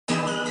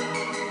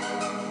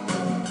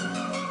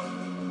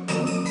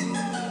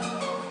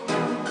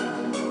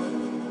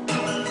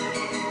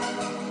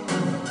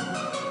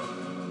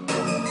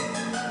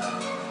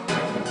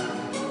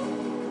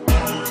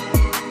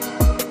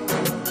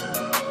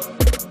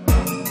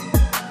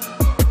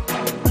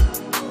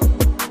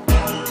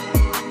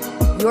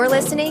You're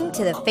listening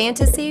to the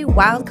Fantasy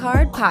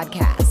Wildcard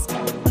Podcast.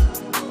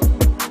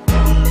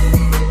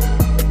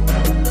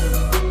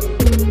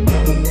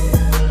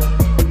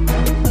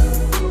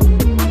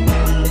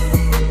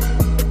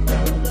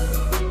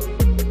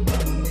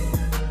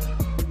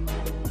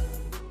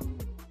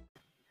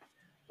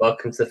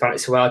 Welcome to the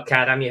Fantasy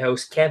Wildcard. I'm your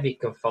host, Kev. You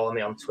can follow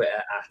me on Twitter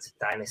at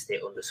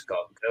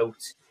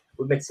dynasty_goat.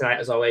 With me tonight,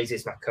 as always,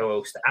 is my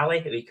co-host, Ali,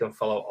 who you can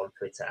follow on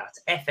Twitter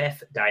at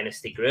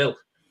FFDynastyGrill.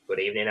 Good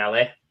evening,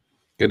 Ali.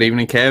 Good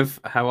evening, Kev.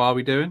 How are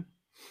we doing?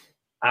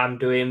 I'm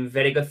doing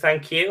very good,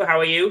 thank you. How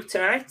are you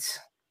tonight?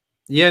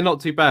 Yeah,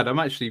 not too bad. I'm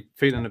actually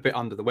feeling a bit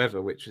under the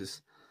weather, which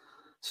is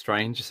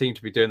strange. I seem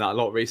to be doing that a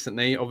lot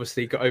recently.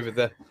 Obviously, got over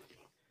the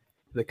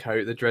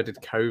dreaded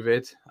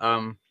COVID.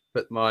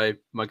 But my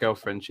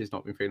girlfriend, she's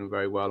not been feeling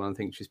very well, and I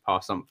think she's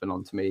passed something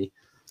on to me.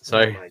 So,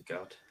 oh my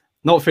God,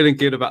 not feeling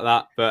good about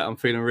that, but I'm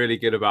feeling really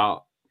good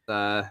about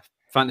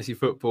fantasy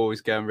football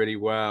is going really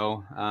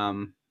well,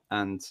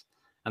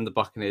 and the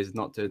Buccaneers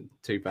not doing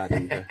too bad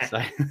either.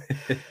 So,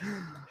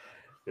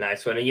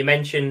 nice one. You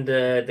mentioned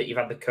that you've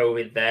had the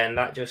COVID there, and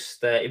that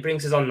just it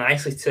brings us on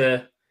nicely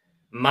to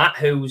Matt,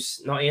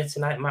 who's not here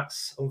tonight.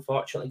 Matt's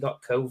unfortunately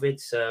got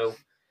COVID, so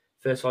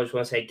first of all, I just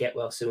want to say get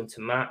well soon to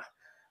Matt.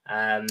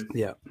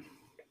 Yeah.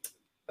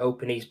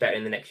 Hoping he's better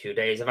in the next few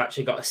days. I've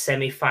actually got a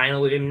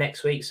semi-final with him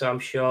next week, so I'm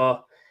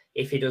sure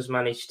if he does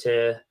manage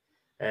to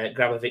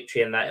grab a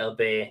victory in that, he'll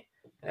be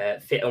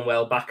fit and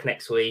well back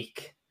next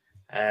week.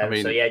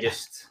 So yeah,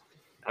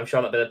 I'm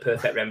sure that'll be the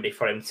perfect remedy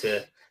for him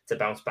to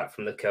bounce back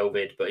from the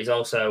COVID. But he's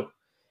also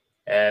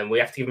we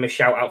have to give him a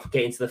shout out for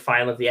getting to the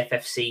final of the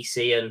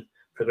FFCC and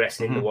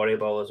progressing in the Warrior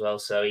Bowl as well.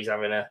 So he's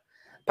having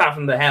apart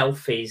from the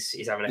health,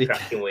 he's having a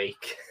cracking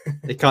week.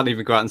 He can't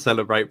even go out and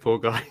celebrate, poor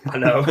guy. I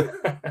know.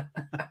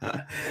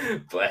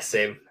 Bless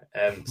him.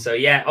 So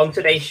yeah, on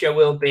today's show,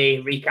 we'll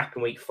be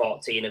recapping week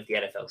 14 of the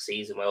NFL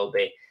season. We'll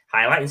be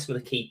highlighting some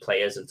of the key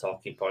players and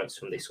talking points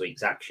from this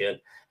week's action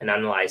and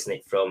analysing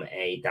it from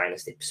a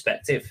dynasty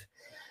perspective.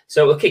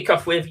 So we'll kick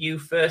off with you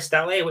first,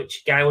 Ali.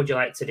 Which guy would you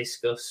like to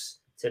discuss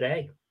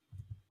today?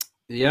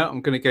 Yeah, I'm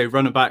going to go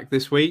running back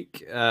this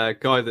week. Guy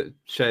that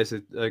shares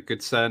a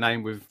good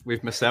surname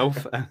with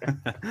myself,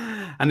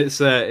 and it's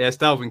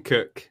Dalvin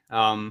Cook.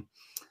 And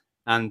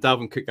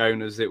Dalvin Cook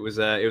owners, it was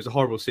a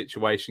horrible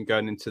situation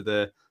going into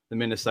the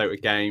Minnesota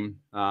game.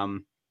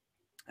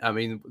 I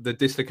mean, the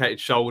dislocated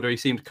shoulder. He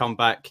seemed to come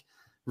back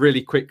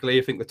really quickly.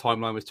 I think the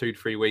timeline was 2 to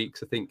 3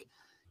 weeks. I think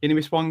he only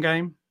missed one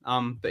game,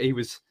 but he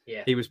was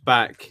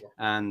back,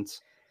 and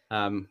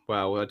I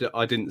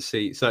certainly didn't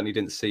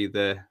see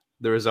the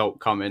result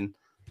coming.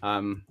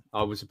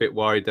 I was a bit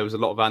worried. There was a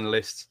lot of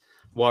analysts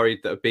worried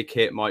that a big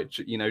hit might,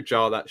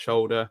 jar that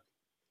shoulder,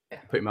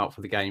 put him out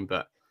for the game.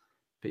 But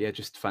yeah,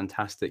 just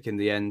fantastic in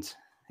the end.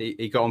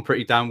 He got on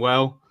pretty damn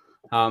well.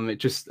 It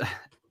just,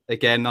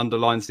 again,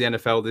 underlines the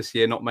NFL this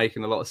year not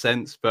making a lot of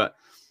sense. But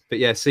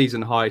yeah,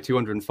 season high,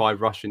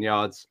 205 rushing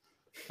yards.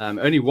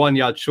 Only 1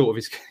 yard short of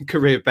his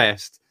career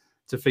best.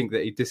 To think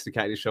that he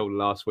dislocated his shoulder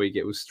last week.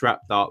 It was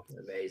strapped up.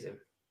 Amazing.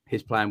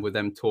 His plan with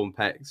them torn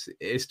pecs,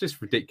 it's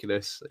just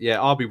ridiculous. Yeah,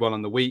 RB1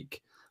 on the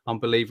week,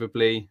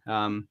 unbelievably.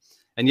 And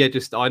yeah,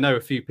 I know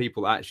a few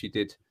people that actually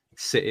did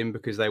sit him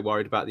because they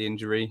worried about the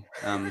injury.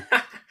 But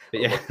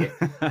yeah,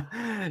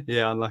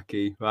 yeah,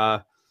 unlucky.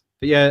 But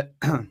yeah,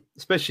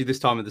 especially this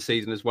time of the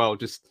season as well,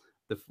 just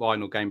the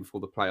final game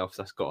before the playoffs,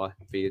 that's got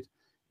to be,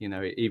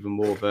 even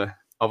more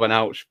of an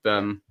ouch.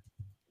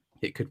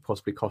 It could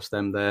possibly cost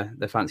them their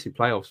fantasy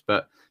playoffs.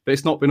 But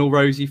it's not been all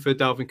rosy for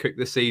Dalvin Cook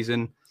this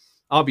season.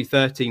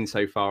 RB13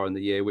 so far in the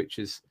year, which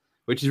is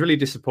really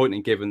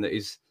disappointing given that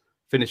his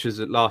finishes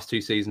at last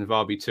 2 seasons of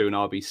RB2 and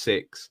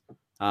RB6.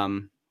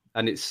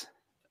 And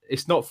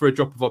it's not for a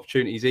drop of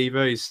opportunities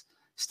either. He's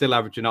still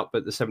averaging up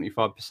at the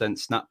 75%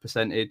 snap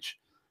percentage.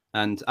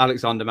 And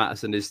Alexander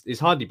Mattison is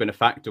hardly been a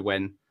factor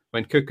when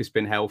Cook has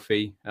been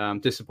healthy.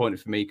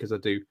 Disappointed for me because I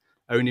do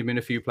own him in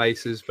a few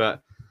places.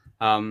 But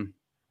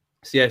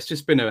so yeah,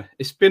 it's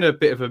been a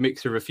bit of a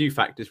mixture of a few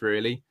factors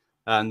really.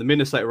 And the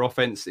Minnesota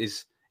offense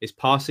is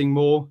passing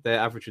more. They're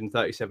averaging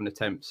 37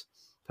 attempts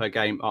per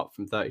game, up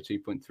from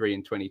 32.3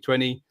 in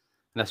 2020. And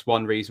that's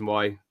one reason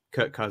why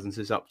Kirk Cousins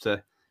is up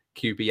to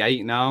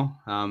QB8 now,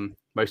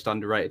 most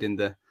underrated in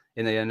the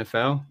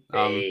NFL.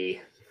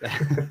 Hey.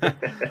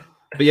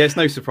 But yeah, it's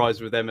no surprise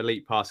with them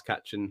elite pass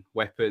catching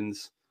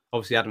weapons.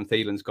 Obviously, Adam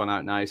Thielen's gone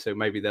out now, so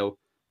maybe they'll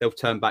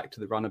turn back to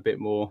the run a bit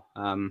more.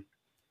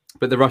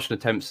 But the rushing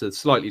attempts are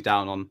slightly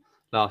down on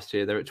last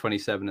year. They're at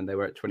 27 and they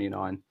were at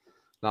 29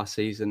 last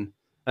season.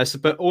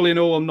 But all in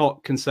all, I'm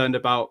not concerned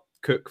about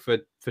Cook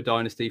for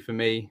Dynasty for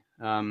me.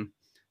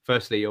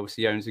 Firstly,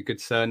 obviously, he owns a good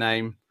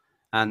surname.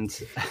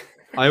 And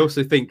I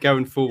also think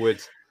going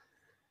forward,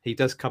 he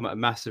will come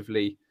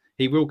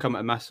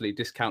at a massively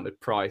discounted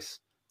price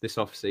this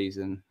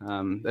off-season.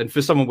 And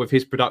for someone with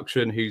his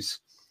production who's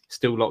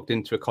still locked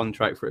into a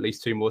contract for at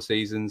least 2 more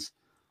seasons,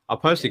 I'm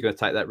personally going to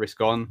take that risk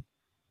on.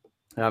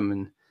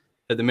 And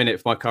at the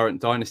minute, my current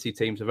Dynasty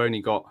teams have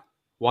only got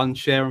 1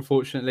 share,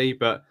 unfortunately,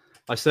 but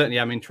I certainly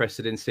am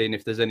interested in seeing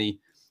if there's any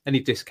any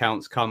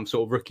discounts come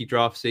sort of rookie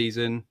draft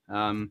season,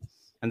 and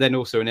then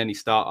also in any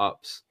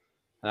startups.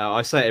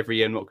 I say it every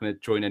year, I'm not going to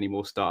join any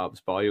more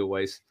startups, but I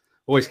always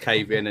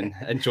cave in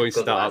and join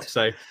startups.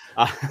 So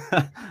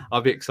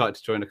I'll be excited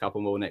to join a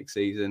couple more next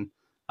season.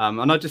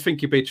 And I just think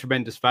it'd be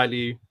tremendous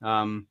value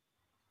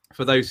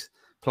for those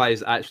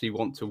players that actually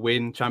want to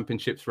win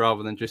championships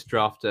rather than just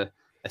draft a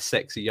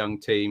sexy young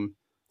team.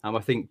 I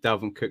think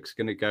Dalvin Cook's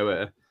going to go at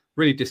a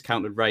really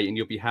discounted rate, and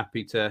you'll be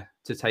happy to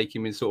take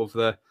him in sort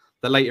of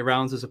the later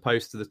rounds as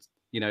opposed to the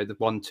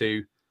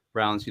 1-2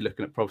 rounds you're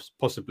looking at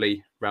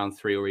possibly round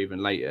 3 or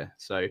even later.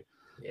 So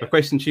my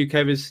question to you,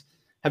 Kev, is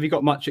have you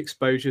got much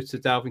exposure to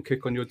Dalvin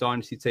Cook on your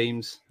dynasty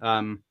teams?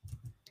 And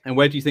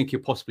where do you think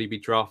you'll possibly be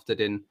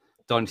drafted in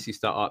dynasty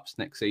startups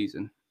next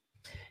season?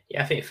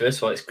 Yeah, I think first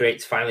of all, it's great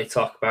to finally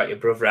talk about your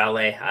brother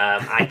Ali.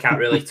 I can't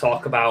really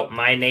talk about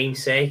my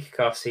namesake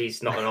because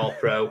he's not an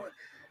all-pro.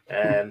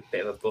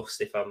 Bit of a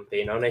bust if I'm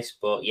being honest.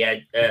 But yeah,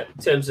 in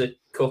terms of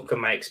Cook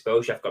and my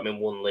exposure, I've got him in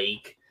one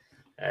league,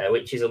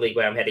 which is a league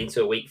where I'm heading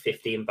to a week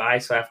 15 bye.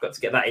 So I've got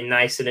to get that in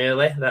nice and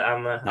early that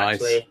I'm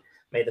actually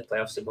made the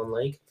playoffs in one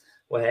league.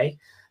 Well, hey.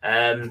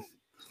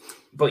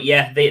 But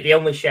yeah, the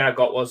only share I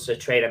got was a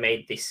trade I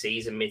made this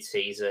season,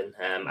 mid-season.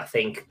 I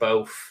think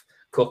both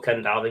Cook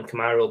and Alvin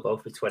Kamara will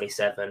both be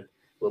 27,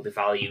 will be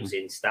values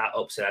in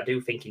startups. And I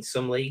do think in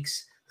some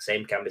leagues, the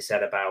same can be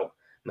said about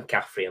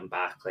McCaffrey and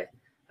Barkley.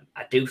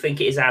 I do think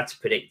it is hard to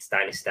predict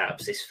dynasty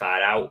startups this far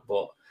out,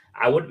 but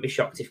I wouldn't be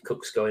shocked if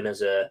Cook's going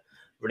as a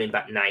running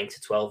back 9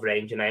 to 12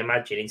 range. And I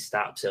imagine in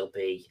startups he'll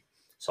be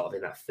sort of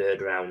in that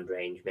 3rd round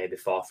range, maybe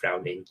 4th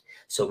round in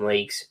some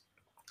leagues.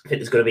 I think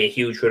there's going to be a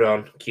huge run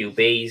on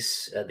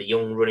QBs. The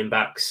young running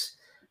backs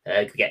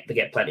they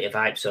get plenty of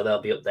hype, so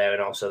they'll be up there,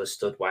 and also the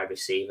stud wide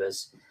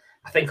receivers.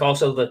 I think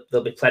also that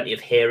there'll be plenty of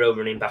hero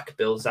running back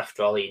builds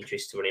after all the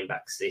injuries to running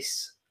backs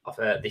this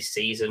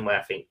season, where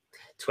I think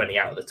 20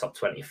 out of the top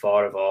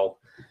 24 have all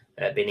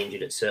been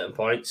injured at certain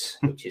points,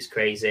 which is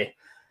crazy.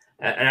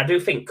 And I do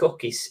think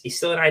Cook is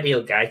still an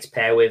ideal guy to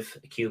pair with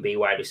a QB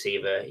wide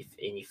receiver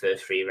in your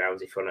first 3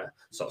 rounds if you want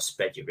to sort of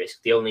spread your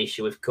risk. The only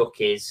issue with Cook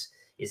is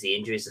the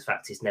injuries, the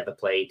fact he's never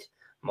played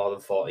more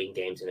than 14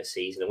 games in a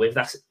season. And with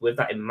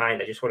that in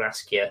mind, I just want to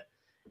ask you,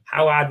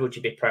 how hard would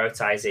you be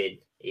prioritising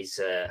his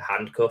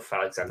handcuff,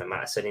 Alexander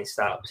Mattison, in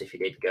startups if you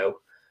did go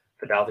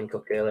for Dalvin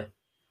Cook early?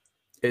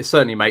 It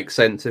certainly makes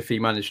sense if he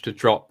managed to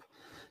drop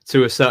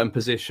to a certain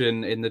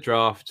position in the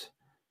draft.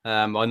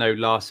 I know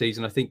last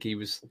season, I think he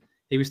was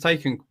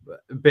taken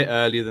a bit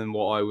earlier than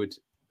what I would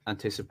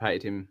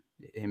anticipate him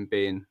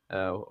being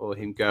or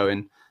him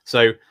going.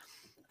 So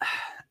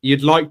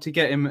you'd like to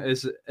get him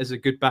as a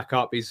good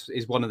backup. He's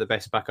one of the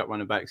best backup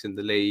running backs in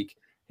the league,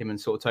 him and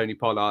sort of Tony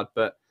Pollard.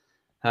 But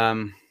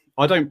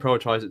I don't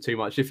prioritize it too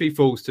much. If he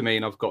falls to me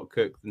and I've got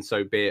Cook, then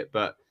so be it.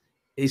 But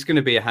he's going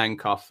to be a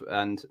handcuff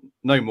and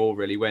no more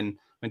really. When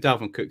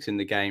Dalvin Cook's in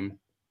the game,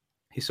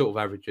 he's sort of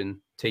averaging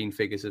teen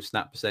figures of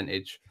snap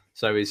percentage.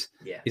 So he's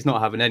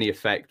not having any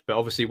effect. But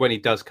obviously when he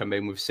does come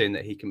in, we've seen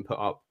that he can put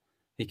up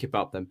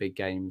them big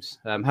games.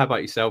 How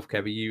about yourself,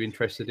 Kev? Are you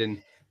interested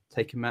in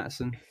taking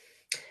Mattison?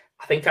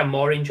 I think I'm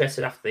more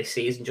interested after this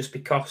season just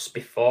because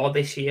before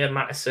this year,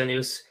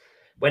 Mattison,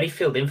 when he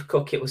filled in for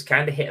Cook, it was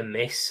kind of hit and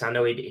miss. I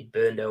know he'd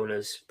burned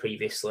owners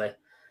previously.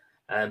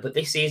 But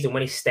this season,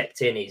 when he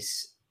stepped in,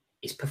 he's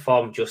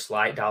performed just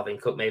like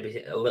Dalvin Cook,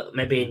 maybe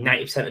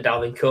 90% of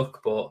Dalvin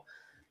Cook. But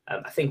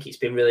I think it's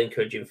been really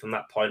encouraging from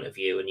that point of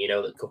view. And you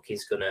know that Cook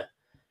is going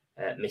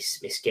to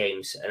miss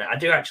games. And I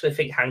do actually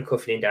think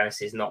handcuffing in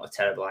Dynasty is not a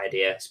terrible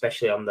idea,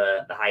 especially on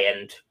the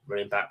high-end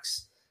running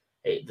backs.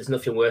 There's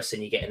nothing worse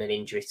than you getting an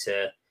injury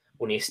to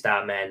one of your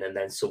star men and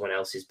then someone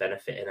else is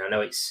benefiting. I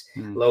know it's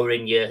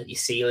lowering your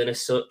ceiling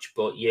as such,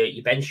 but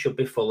your bench should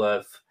be full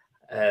of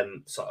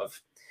sort of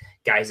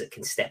guys that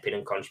can step in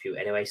and contribute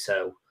anyway.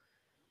 So,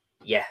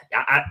 yeah,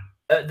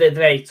 at the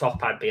very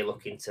top, I'd be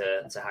looking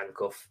to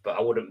handcuff, but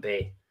I wouldn't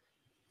be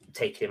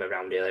taking him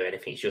around earlier or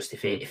anything. It's just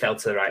if he fell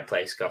to the right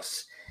place,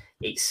 because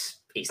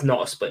it's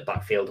not a split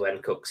backfield when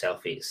Cook's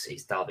healthy.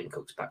 It's Dalvin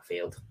Cook's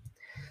backfield.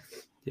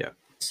 Yeah.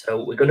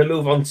 So we're going to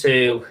move on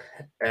to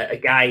a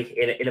guy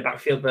in a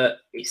backfield that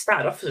it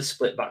started off as a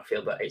split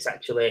backfield, but it's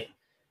actually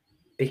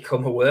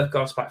become a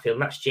workhorse backfield,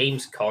 and that's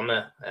James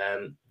Conner.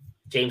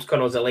 James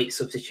Conner was a late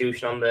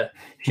substitution on the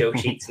show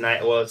sheet tonight.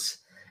 I was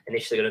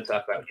initially going to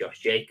talk about Josh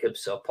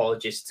Jacobs, so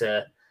apologies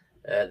to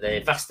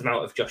the vast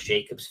amount of Josh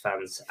Jacobs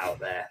fans out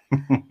there.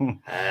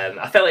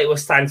 I felt like it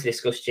was time to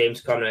discuss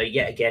James Conner.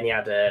 Yet again, he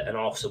had an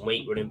awesome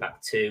week, running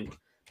back 2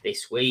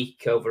 this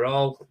week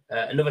overall.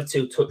 Another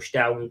 2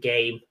 touchdown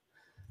game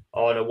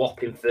on a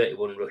whopping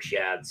 31 rush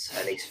yards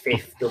and his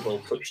 5th double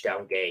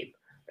touchdown game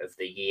of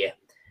the year.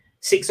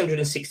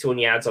 661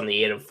 yards on the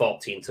year and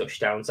 14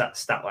 touchdowns. That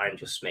stat line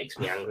just makes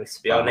me angry,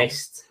 to be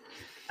honest.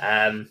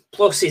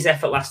 Plus his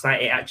effort last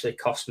night, it actually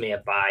cost me a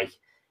bye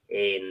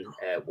in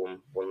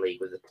one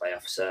league with the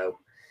playoffs. So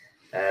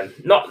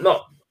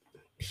not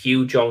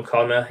huge on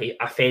Conner.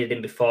 I faded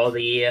him before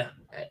the year.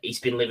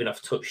 He's been living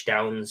off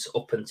touchdowns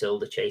up until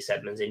the Chase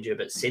Edmonds injury,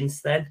 but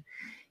since then,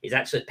 he's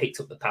actually picked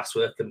up the pass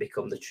work and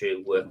become the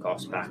true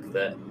workhorse back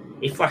that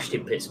he flashed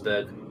in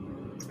Pittsburgh.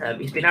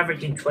 He's been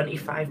averaging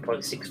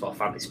 25.64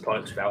 fantasy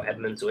points without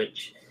Edmonds,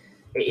 which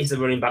it is the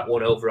running back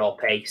one overall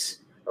pace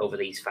over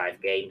these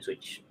 5 games,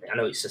 which I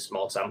know it's a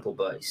small sample,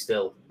 but it's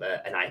still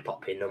an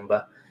eye-popping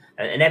number.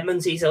 And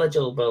Edmonds, he's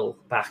eligible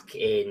back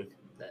in,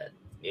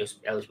 he was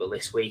eligible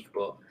this week,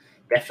 but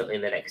definitely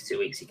in the next 2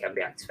 weeks he can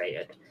be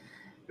activated.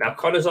 Now,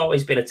 Connor's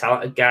always been a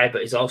talented guy,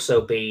 but he's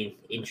also been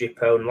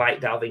injury-prone like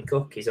Dalvin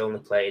Cook. He's only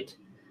played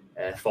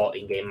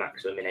 14-game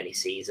maximum in any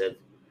season.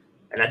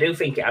 And I do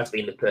think it has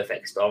been the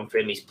perfect storm for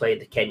him. He's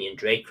played the Kenyon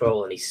Drake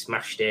role and he's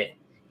smashed it.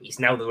 He's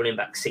now the running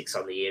back 6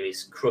 on the year.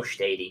 He's crushed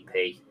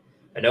ADP.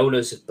 And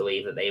owners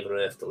believe that they've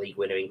unearthed the league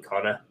winner in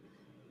Connor.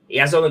 He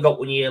has only got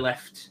 1 year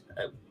left.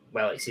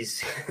 It's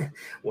his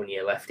 1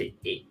 year left.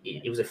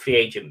 He was a free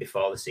agent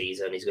before the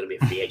season. He's going to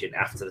be a free agent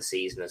after the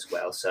season as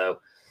well.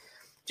 So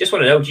just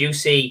want to know, do you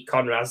see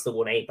Connor as the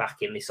 1A back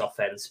in this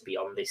offense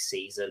beyond this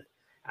season?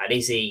 And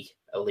is he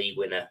a league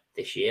winner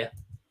this year?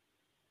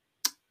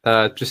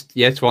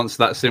 To answer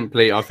that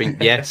simply, I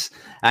think yes.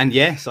 And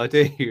yes, I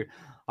do.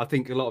 I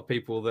think a lot of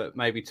people that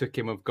maybe took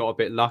him have got a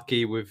bit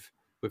lucky with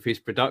his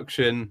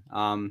production.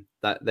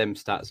 That them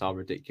stats are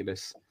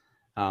ridiculous.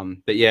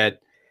 But yeah,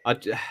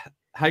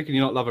 how can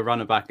you not love a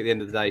runner back at the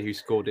end of the day who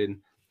scored in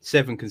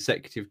 7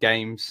 consecutive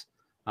games?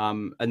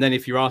 And then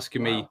if you're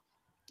asking me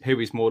who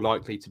is more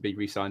likely to be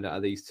re-signed out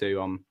of these two,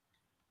 I'm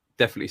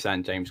definitely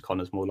saying James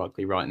Conner's more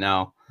likely right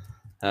now.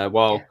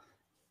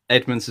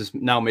 Edmonds has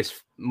now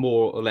missed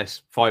more or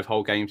less 5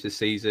 whole games this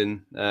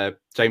season.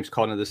 James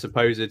Conner, the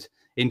supposed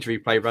injury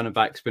play running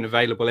back, has been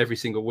available every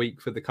single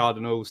week for the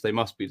Cardinals. They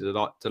must be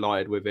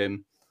delighted with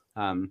him.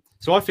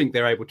 So I think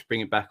they're able to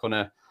bring him back on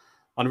a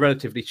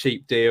relatively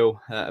cheap deal,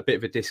 a bit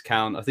of a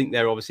discount. I think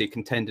they're obviously a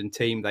contending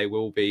team. They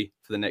will be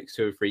for the next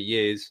 2 or 3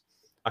 years.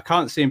 I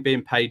can't see him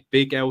being paid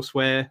big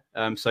elsewhere.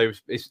 So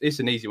it's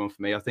an easy one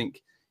for me. I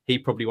think he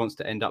probably wants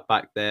to end up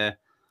back there.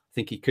 I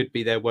think he could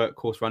be their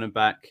workhorse running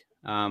back.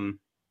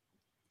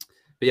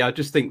 But yeah, I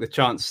just think the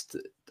chance.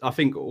 I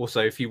think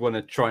also if you want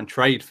to try and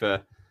trade for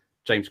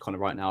James Conner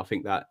right now, I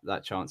think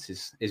that chance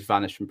is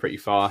vanishing pretty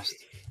fast.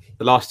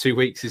 The last 2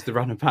 weeks is the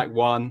running back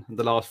 1, and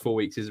the last 4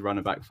 weeks is the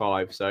running back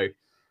 5. So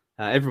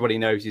everybody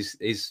knows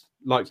he's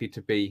likely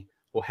to be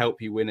or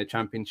help you win a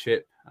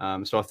championship.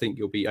 So I think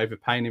you'll be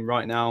overpaying him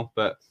right now.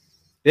 But at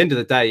the end of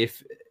the day,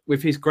 if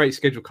with his great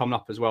schedule coming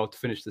up as well to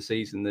finish the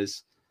season,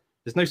 there's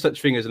no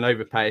such thing as an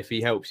overpay if he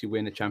helps you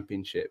win a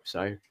championship.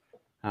 So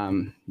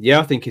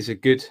I think he's a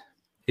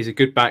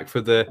good back for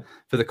the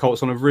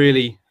Colts on a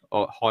really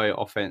high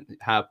offense,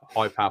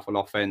 high powerful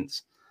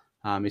offense.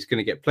 He's going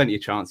to get plenty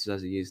of chances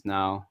as he is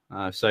now.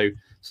 So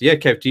yeah,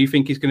 Kev, do you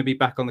think he's going to be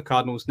back on the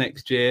Cardinals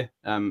next year?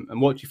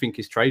 And what do you think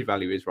his trade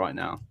value is right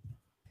now?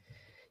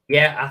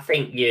 Yeah, I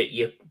think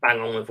you bang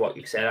on with what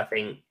you've said. I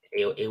think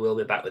he will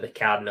be back with the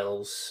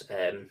Cardinals.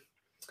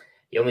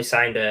 He only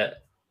signed a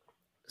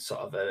sort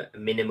of a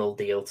minimal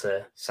deal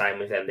to sign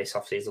with them this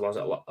offseason. There was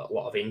a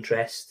lot of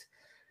interest.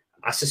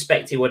 I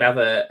suspect he would have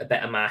a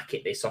better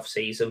market this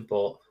offseason,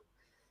 but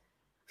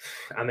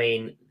I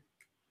mean,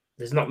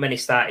 there's not many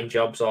starting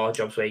jobs or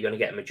jobs where you're going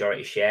to get a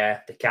majority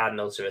share. The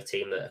Cardinals are a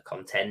team that are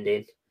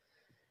contending.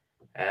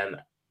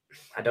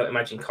 I don't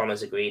imagine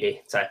Connor's a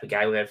greedy type of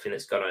guy with everything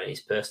that's gone on in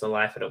his personal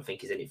life. I don't think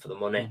he's in it for the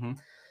money.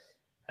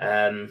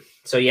 Mm-hmm.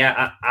 So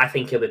yeah, I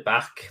think he'll be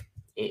back.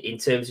 In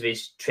terms of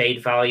his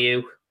trade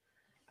value,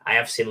 I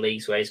have seen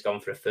leagues where he's gone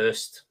for a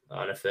first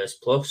and a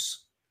first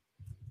plus.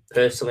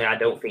 Personally, I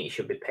don't think you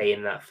should be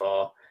paying that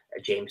for a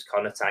James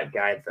Conner type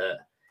guy. That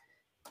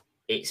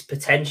it's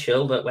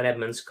potential that when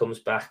Edmonds comes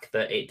back,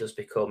 that it does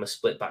become a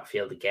split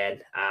backfield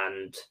again.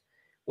 And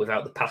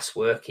without the pass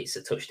work, it's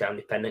a touchdown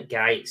dependent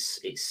guy.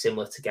 It's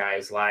similar to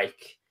guys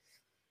like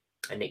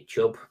a Nick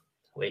Chubb,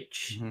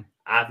 which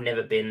I've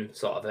never been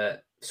sort of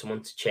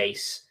someone to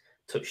chase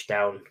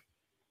touchdown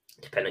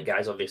dependent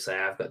guys. Obviously,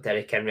 I've got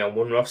Derrick Henry on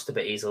one roster,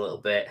 but he's a little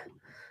bit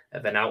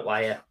of an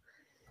outlier.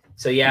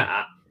 So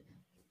yeah,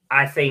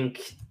 I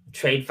think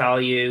trade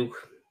value,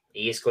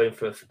 he is going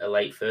for a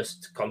late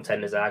first.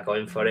 Contenders are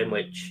going for him,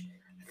 which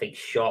I think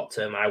short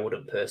term, I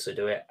wouldn't personally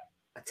do it.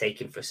 I'd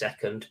take him for a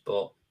second,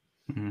 but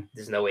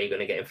there's no way you're going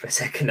to get him for a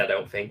second, I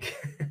don't think.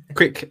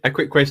 A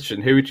quick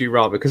question. Who would you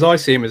rather? Because I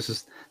see him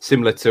as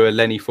similar to a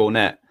Lenny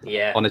Fournette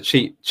on a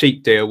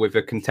cheap deal with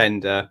a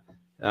contender.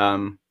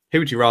 Who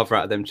would you rather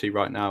out of them two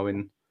right now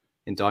in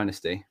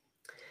Dynasty?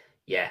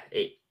 Yeah,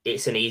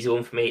 it's an easy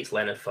one for me. It's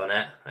Leonard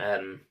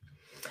Fournette.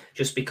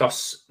 Just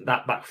because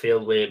that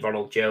backfield with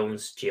Ronald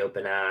Jones, Gio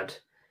Bernard,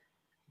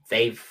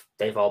 they've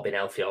all been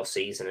healthy all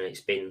season, and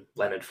it's been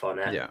Leonard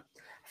Fournette. Yeah.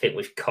 I think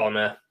with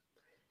Connor,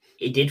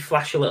 he did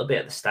flash a little bit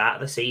at the start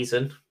of the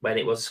season when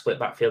it was a split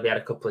backfield. He had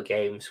a couple of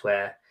games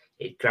where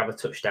he'd grab a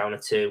touchdown or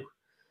two,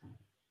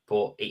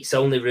 but it's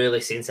only really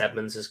since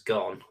Edmonds has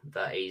gone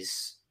that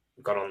he's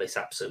gone on this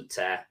absolute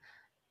tear.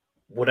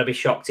 Would I be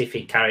shocked if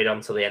he carried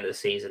on till the end of the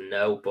season?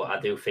 No, but I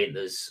do think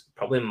there's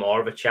probably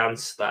more of a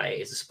chance that it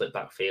is a split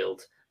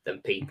backfield than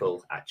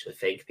people actually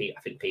think.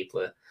 I think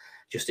people are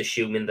just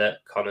assuming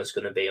that Connor's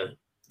going to be on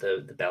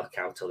the bell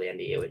cow till the end of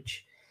the year,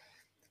 which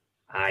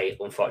I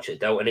unfortunately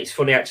don't. And it's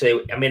funny,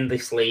 actually, I'm in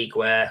this league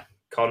where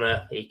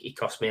Connor, he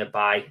cost me a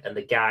buy, and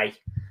the guy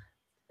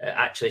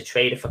actually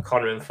traded for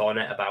Connor and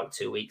Fournette about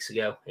 2 weeks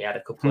ago. He had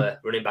a couple of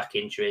running back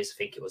injuries. I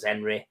think it was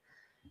Henry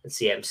and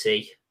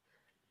CMC.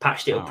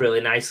 Patched it up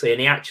really nicely,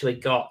 and he actually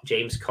got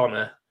James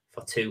Conner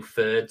for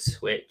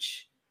 2/3,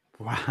 which,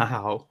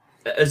 wow,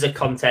 as a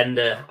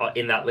contender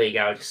in that league,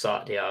 I just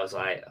saw it. I was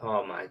like,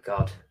 oh my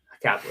god, I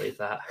can't believe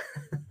that.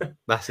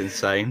 That's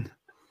insane.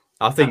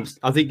 I think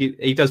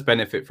he does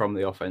benefit from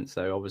the offense,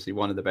 though. Obviously,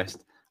 one of the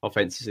best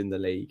offenses in the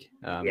league.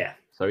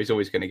 So he's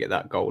always going to get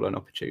that goal and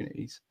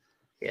opportunities.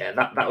 Yeah,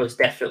 that was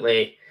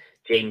definitely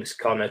James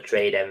Conner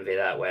trade envy.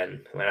 That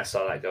when I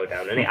saw that go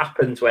down, and it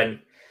happens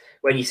when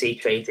you see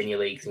trades in your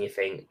leagues and you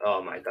think,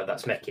 oh my god,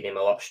 that's making him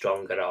a lot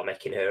stronger or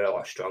making her a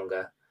lot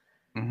stronger.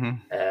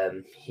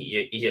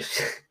 You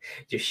just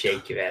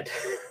shake your head.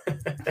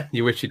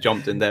 You wish you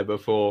jumped in there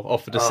before,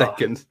 offered a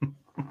second.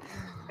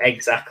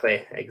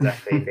 Exactly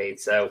indeed.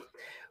 So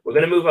we're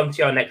going to move on to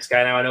your next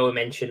guy now. I know we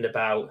mentioned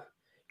about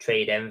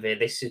trade envy.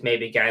 This is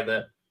maybe a guy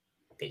that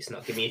it's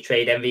not giving you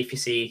trade envy if you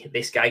see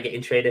this guy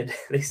getting traded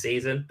this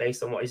season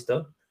based on what he's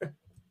done.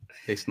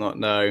 It's not,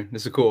 no.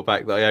 There's a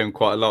quarterback that I own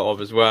quite a lot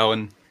of as well,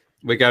 and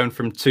we're going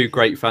from 2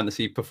 great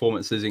fantasy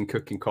performances in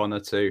Cook and Connor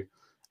to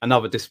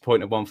another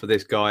disappointing one for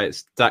this guy.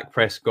 It's Dak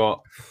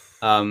Prescott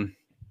in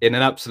an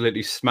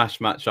absolutely smash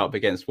matchup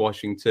against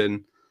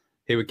Washington.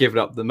 He would give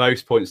up the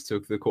most points to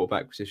the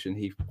quarterback position.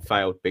 He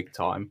failed big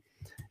time.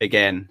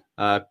 Again,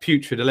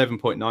 putrid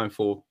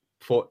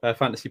 11.94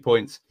 fantasy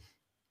points.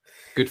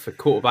 Good for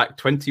quarterback,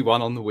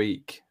 21 on the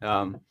week.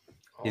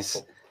 He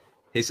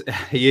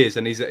is,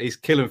 and he's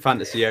killing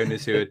fantasy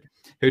owners who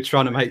are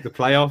trying to make the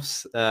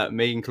playoffs,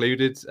 me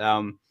included.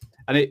 And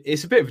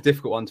it's a bit of a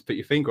difficult one to put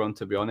your finger on,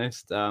 to be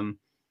honest.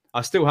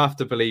 I still have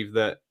to believe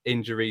that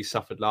injuries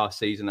suffered last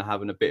season are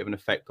having a bit of an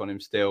effect on him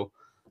still.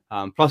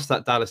 Plus,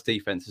 that Dallas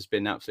defense has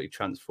been absolutely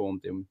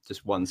transformed in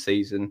just one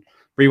season.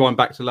 Rewind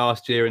back to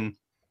last year, and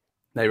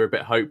they were a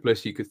bit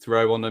hopeless. You could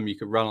throw on them, you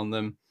could run on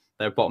them.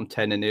 They're bottom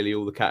 10 in nearly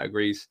all the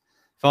categories.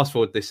 Fast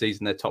forward this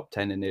season, they're top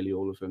 10 in nearly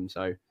all of them.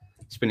 So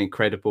it's been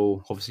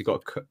incredible. Obviously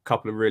got a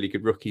couple of really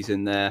good rookies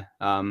in there.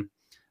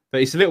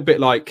 But it's a little bit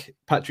like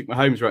Patrick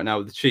Mahomes right now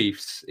with the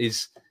Chiefs.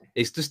 Is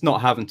just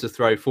not having to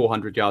throw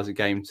 400 yards a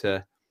game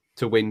to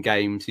win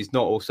games. He's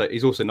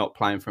also not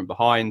playing from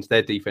behind.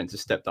 Their defense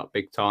has stepped up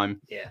big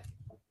time. Yeah.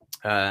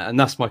 And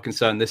that's my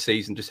concern this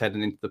season, just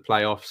heading into the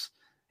playoffs.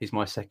 He's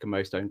my second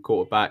most owned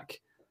quarterback.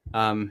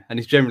 And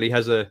he generally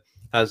has a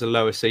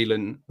lower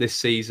ceiling this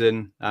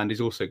season, and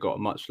he's also got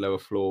a much lower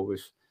floor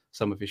with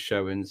some of his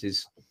showings.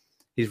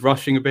 His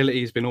rushing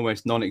ability has been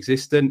almost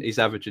non-existent. He's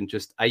averaging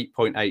just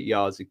 8.8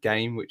 yards a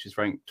game, which is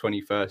ranked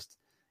 21st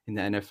in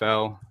the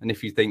NFL. And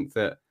if you think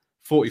that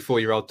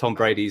 44-year-old Tom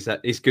Brady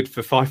is good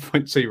for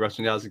 5.2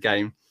 rushing yards a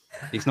game,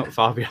 he's not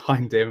far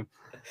behind him.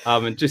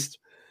 And just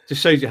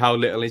shows you how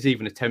little he's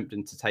even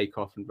attempting to take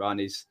off and run.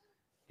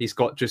 He's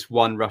got just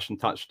one rushing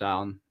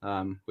touchdown,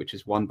 which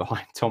is one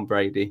behind Tom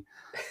Brady.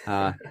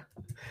 And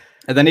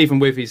then even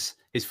with his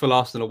full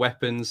arsenal of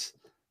weapons,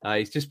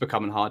 he's just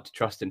becoming hard to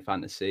trust in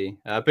fantasy.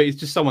 But he's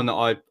just someone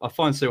that I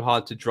find so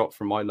hard to drop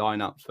from my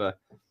lineup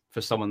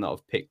for someone that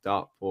I've picked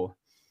up or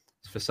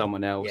for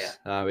someone else.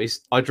 Yeah.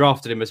 I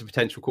drafted him as a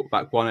potential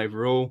quarterback 1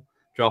 overall,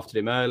 drafted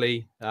him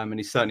early, and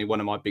he's certainly one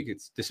of my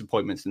biggest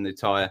disappointments in the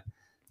entire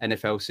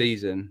NFL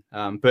season.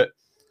 But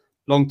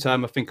long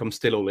term, I think I'm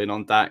still all in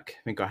on Dak.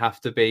 I think I have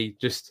to be.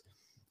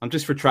 I'm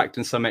just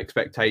retracting some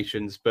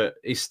expectations, but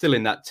he's still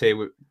in that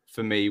tier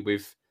for me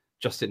with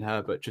Justin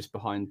Herbert, just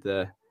behind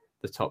the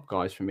top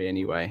guys for me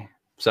anyway.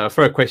 So I'll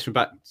throw a question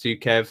back to you,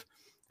 Kev.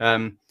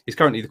 He's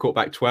currently the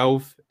quarterback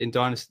 12 in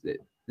Dynasty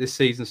this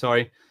season.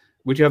 Sorry.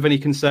 Would you have any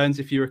concerns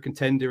if you're a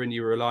contender and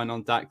you were relying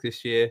on Dak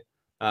this year?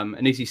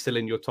 And is he still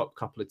in your top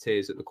couple of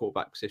tiers at the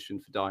quarterback position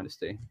for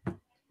Dynasty?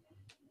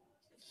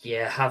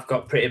 Yeah, I've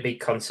got pretty big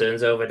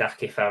concerns over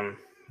Dak, if I'm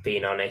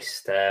being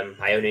honest.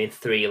 I own him in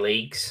 3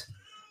 leagues,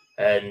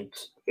 and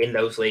in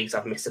those leagues,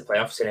 I've missed the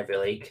playoffs in every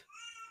league.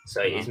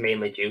 So it is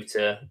mainly due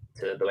to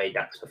the way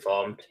Dak's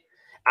performed.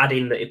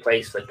 Adding that he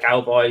plays for the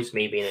Cowboys,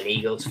 me being an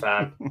Eagles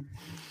fan,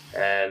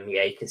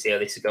 you can see how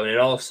this is going. And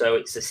also,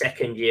 it's the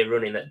second year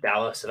running that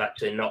Dallas have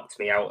actually knocked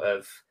me out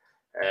of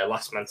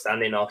last man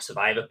standing or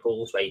survivor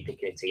pools, where you're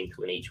picking a team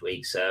to win each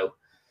week. So,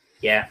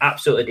 yeah,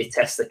 absolutely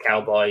detest the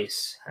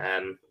Cowboys.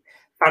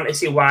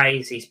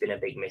 Fantasy-wise, he's been a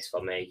big miss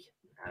for me.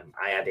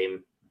 I had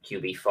him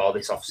QB4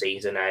 this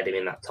offseason. I had him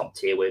in that top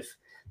tier with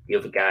the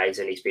other guys,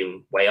 and he's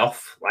been way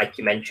off. Like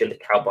you mentioned, the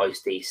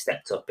Cowboys D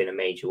stepped up in a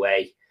major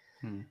way.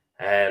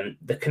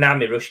 The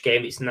Konami rush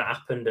game, it's not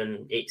happened,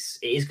 and it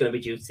is going to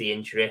be due to the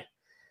injury.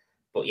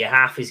 But yeah,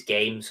 half his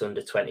game's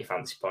under 20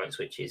 fantasy points,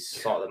 which is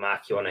sort of the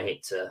mark you want to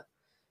hit to,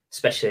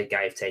 especially a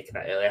guy who've taken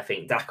that early. I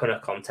think Dak on a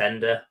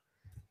contender,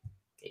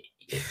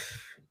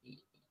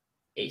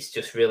 it's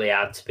just really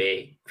hard to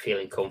be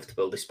feeling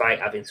comfortable, despite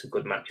having some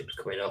good matchups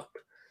coming up.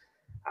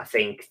 I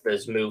think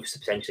there's moves to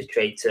potentially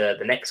trade to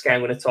the next guy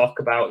I'm going to talk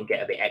about and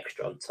get a bit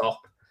extra on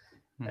top.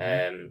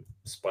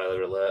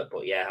 Spoiler alert,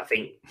 but yeah, I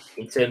think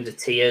in terms of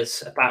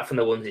tiers, apart from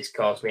the ones he's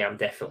caused me, I'm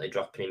definitely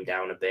dropping him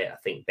down a bit. I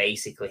think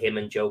basically him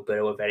and Joe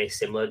Burrow are very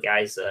similar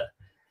guys that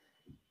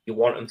you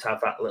want them to have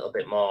that little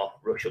bit more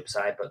rush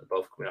upside, but they're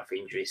both coming off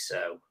injuries,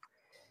 so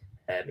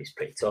it's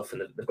pretty tough.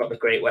 And they've got the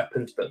great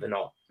weapons, but they're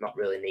not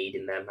really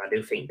needing them. I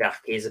do think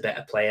Dak is a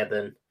better player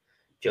than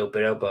Joe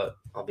Burrow, but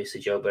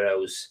obviously Joe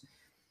Burrow's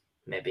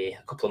maybe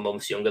a couple of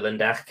months younger than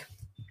Dak.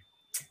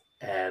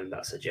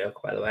 That's a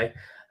joke, by the way.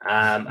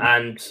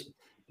 And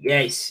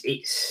yeah,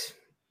 it's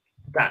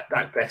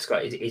Dak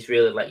Prescott. He's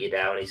really let you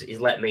down. He's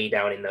let me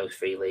down in those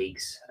 3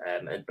 leagues.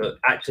 But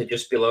actually,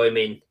 just below him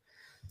in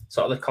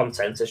sort of the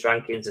consensus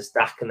rankings, there's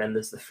Dak, and then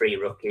there's the 3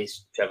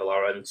 rookies: Trevor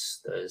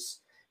Lawrence, there's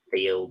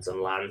Fields,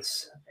 and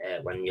Lance.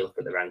 When you look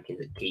at the rankings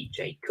that keep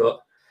Jake cut.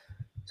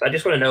 So I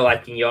just want to know,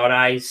 like, in your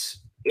eyes,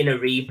 in a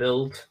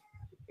rebuild,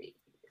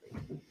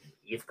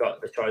 you've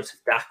got the choice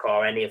of Dak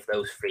or any of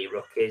those 3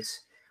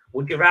 rookies.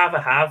 Would you rather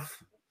have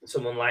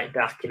someone like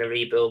Dak in a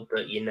rebuild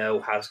that you know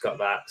has got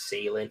that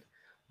ceiling,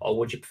 or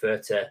would you prefer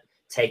to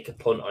take a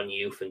punt on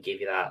youth and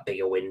give you that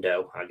bigger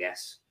window, I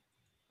guess?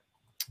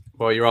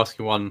 Well, you're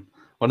asking one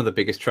of the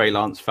biggest Trey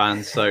Lance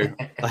fans, so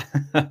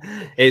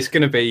it's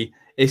going to be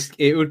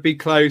it would be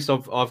close.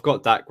 I've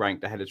got Dak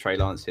ranked ahead of Trey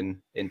Lance in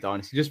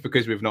Dynasty just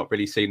because we've not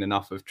really seen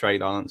enough of Trey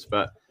Lance,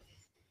 but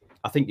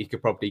I think you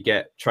could probably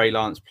get Trey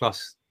Lance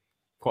plus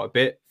quite a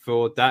bit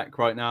for Dak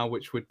right now,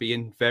 which would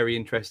be very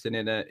interesting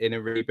in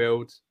a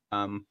rebuild.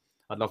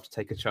 I'd love to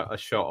take a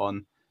shot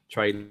on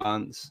Trey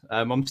Lance.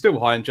 I'm still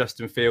high on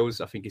Justin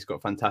Fields. I think he's got a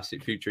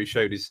fantastic future. He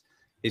showed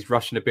his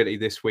rushing ability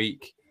this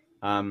week.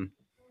 And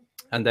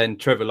then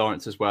Trevor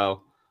Lawrence as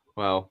well.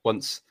 Well,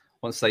 once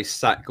they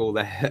sack all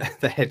the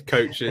head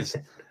coaches,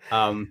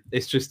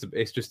 it's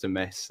just a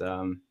mess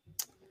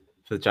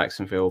for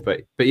Jacksonville.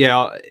 But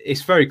yeah,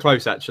 it's very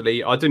close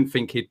actually. I didn't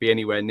think he'd be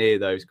anywhere near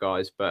those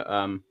guys, but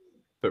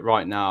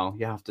right now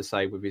you have to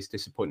say with his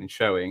disappointing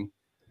showing,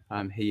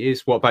 he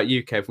is. What about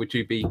you, Kev? Would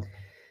you be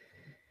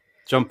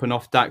jumping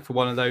off Dak for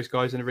one of those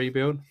guys in a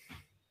rebuild?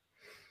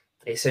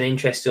 It's an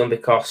interesting one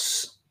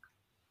because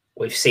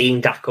we've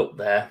seen Dak up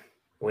there.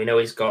 We know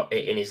he's got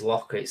it in his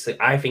locker.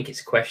 I think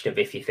it's a question of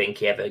if you think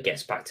he ever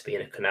gets back to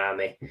being a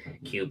Konami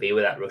QB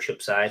with that rush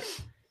upside.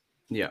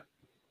 Yeah.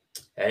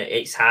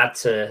 It's hard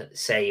to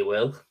say he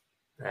will.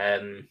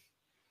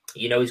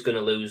 You know he's going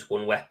to lose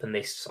one weapon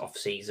this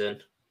offseason,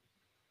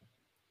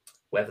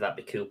 whether that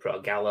be Cooper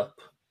or Gallup.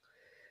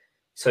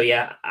 So,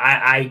 yeah,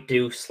 I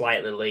do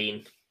slightly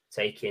lean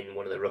taking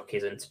one of the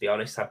rookies. And to be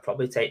honest, I'd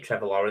probably take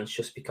Trevor Lawrence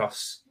just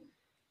because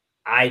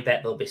I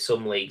bet there'll be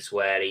some leagues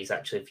where he's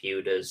actually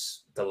viewed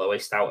as the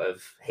lowest out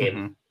of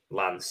him,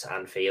 Lance,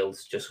 and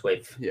Fields, just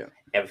with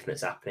everything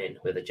that's happening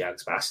with the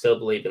Jags. But I still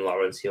believe in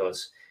Lawrence. He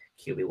was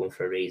QB1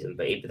 for a reason,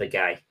 but he'd be the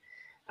guy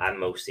I'm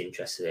most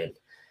interested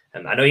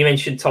in. I know you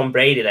mentioned Tom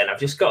Brady then. I've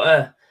just got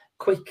a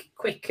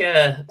quick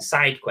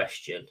side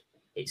question.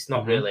 It's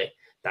not really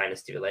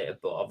Dynasty related,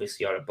 but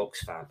obviously you're a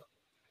Bucs fan.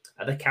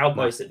 Are the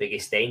Cowboys the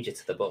biggest danger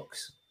to the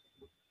Bucs?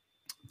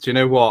 Do you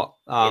know what?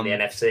 In the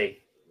NFC?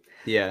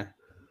 Yeah.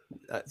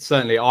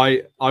 Certainly,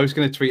 I was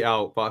going to tweet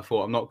out, but I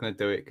thought I'm not going to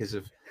do it because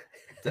of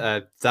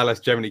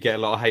Dallas generally get a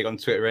lot of hate on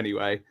Twitter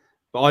anyway.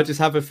 But I just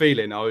have a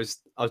feeling. I was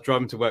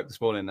driving to work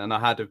this morning and I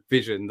had a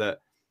vision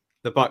that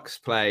the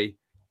Bucs play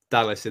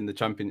Dallas in the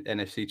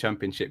NFC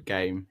Championship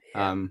game.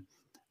 Yeah.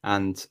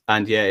 And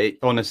yeah,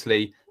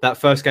 honestly, that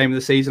first game of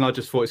the season, I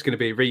just thought it's going to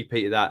be a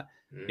repeat of that.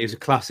 It was a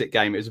classic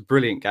game. It was a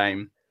brilliant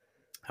game,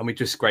 and we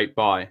just scraped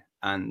by.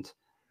 And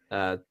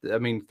I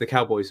mean, the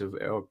Cowboys are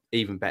an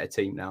even better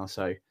team now,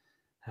 so.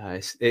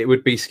 It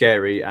would be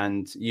scary,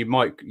 and you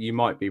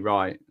might be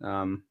right,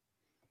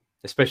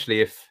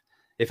 especially if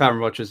Aaron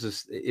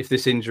Rodgers if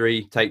this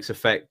injury takes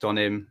effect on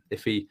him,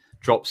 if he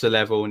drops a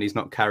level and he's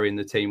not carrying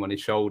the team on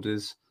his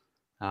shoulders.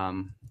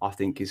 I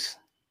think it's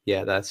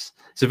a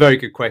very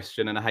good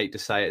question, and I hate to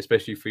say it,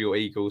 especially for your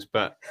Eagles,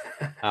 but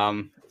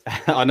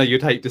I know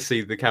you'd hate to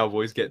see the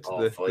Cowboys get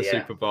to the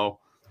Super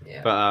Bowl.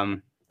 Yeah.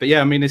 But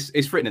yeah, I mean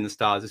it's written in the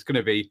stars. It's going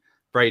to be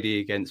Brady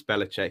against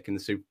Belichick in the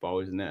Super Bowl,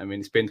 isn't it? I mean,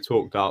 it's been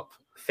talked up.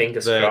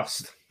 Fingers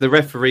crossed. The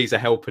referees are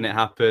helping it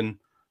happen.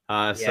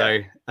 So,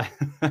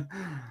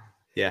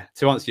 yeah,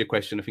 to answer your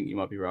question, I think you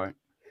might be right.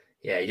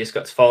 Yeah, you just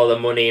got to follow the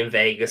money in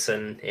Vegas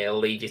and it'll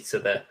lead you to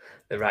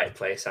the right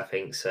place, I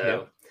think.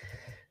 So,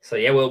 So,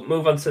 yeah, we'll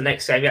move on to the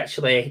next guy. You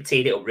actually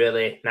teed it up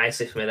really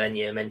nicely for me then.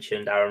 You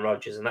mentioned Aaron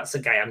Rodgers, and that's the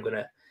guy I'm going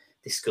to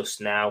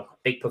discuss now.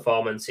 Big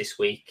performance this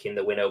week in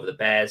the win over the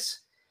Bears.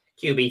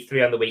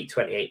 QB3 on the week,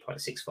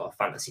 28.64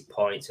 fantasy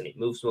points, and it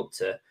moves him up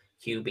to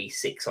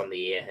QB6 on the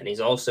year, and he's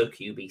also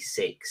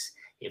QB6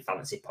 in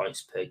fantasy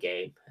points per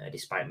game,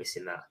 despite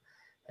missing that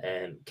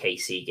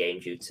KC game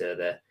due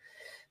to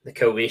the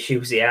COVID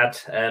issues he had.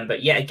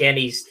 But yet again,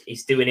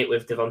 he's doing it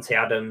with Devontae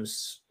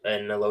Adams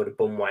and a load of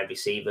bum wide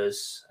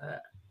receivers.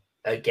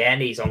 Again,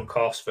 he's on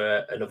course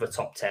for another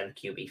top 10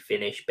 QB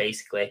finish.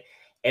 Basically,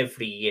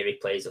 every year he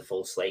plays a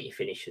full slate, he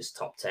finishes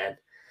top 10.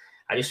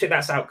 I just think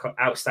that's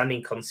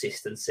outstanding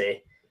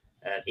consistency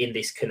in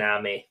this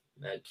Konami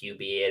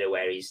QB era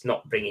where he's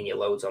not bringing you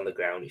loads on the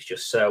ground. He's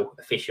just so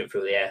efficient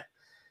through the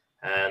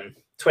air.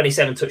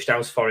 27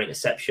 touchdowns, 4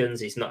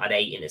 interceptions. He's not had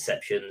 8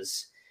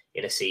 interceptions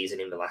in a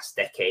season in the last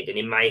decade. And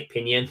in my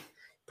opinion,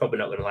 probably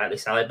not going to like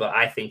this, Ali, but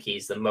I think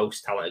he's the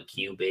most talented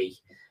QB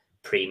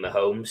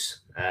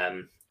pre-Mahomes.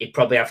 He'd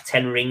probably have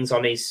 10 rings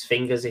on his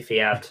fingers if he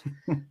had,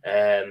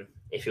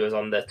 if he was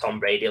on the Tom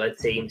Brady-led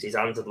teams. His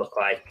hands would look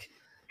like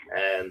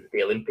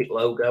the Olympic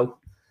logo.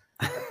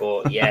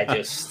 But yeah,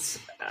 just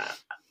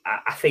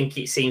I think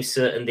it seems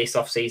certain this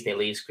offseason he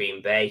leaves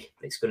Green Bay.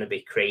 It's going to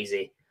be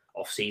crazy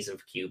offseason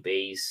for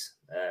QBs.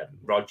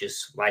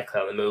 Rodgers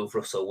likely on the move,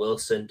 Russell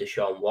Wilson,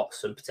 Deshaun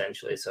Watson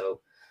potentially.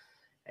 So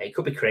it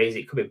could be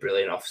crazy. It could be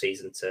brilliant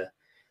offseason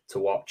to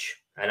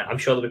watch. And I'm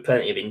sure there'll be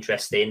plenty of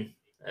interest in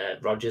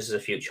Rodgers as a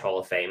future Hall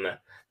of Famer.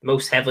 The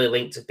most heavily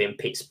linked have been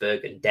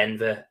Pittsburgh and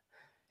Denver.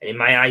 And in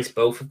my eyes,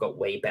 both have got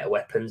way better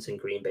weapons than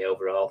Green Bay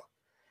overall.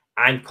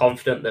 I'm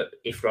confident that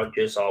if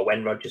Rodgers or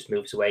when Rodgers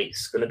moves away,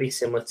 it's going to be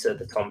similar to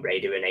the Tom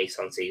Brady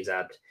renaissance he's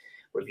had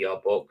with your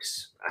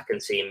Bucks. I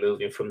can see him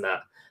moving from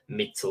that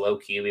mid to low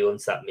QB1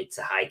 to that mid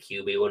to high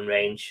QB1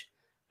 range.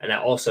 And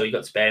also, you've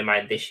got to bear in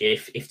mind this year,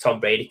 if Tom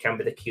Brady can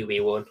be the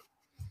QB1,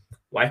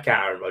 why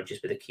can't Aaron Rodgers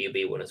be the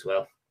QB1 as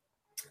well?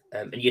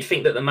 And you'd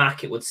think that the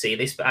market would see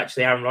this, but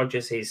actually Aaron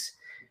Rodgers is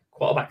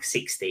quarterback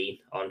 16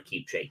 on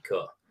Keep Trade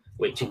Cut,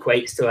 which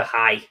equates to a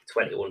high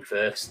 21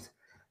 first.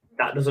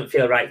 That doesn't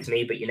feel right to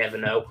me, but you never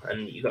know.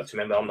 And you've got to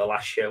remember on the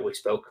last show, we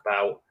spoke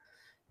about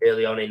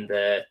early on in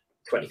the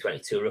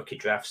 2022 rookie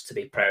drafts to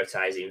be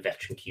prioritising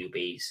veteran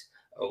QBs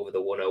over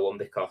the 101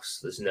 because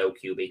there's no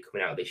QB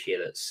coming out this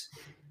year that's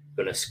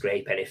going to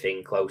scrape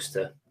anything close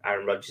to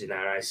Aaron Rodgers in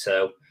our eyes.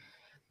 So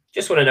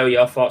just want to know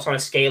your thoughts on a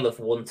scale of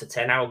 1 to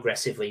 10, how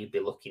aggressively you'd be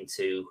looking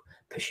to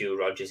pursue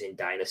Rodgers in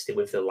Dynasty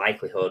with the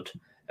likelihood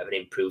of an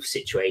improved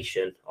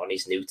situation on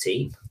his new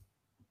team.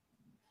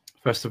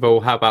 First of all,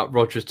 how about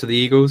Rodgers to the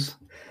Eagles?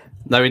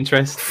 No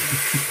interest?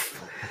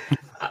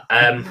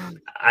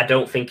 I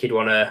don't think he'd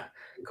want to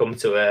come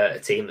to a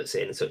team that's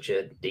in such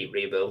a deep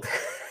rebuild.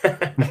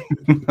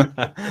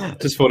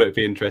 Just thought it'd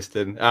be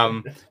interesting.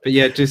 But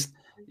yeah, just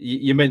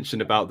you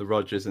mentioned about the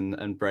Rodgers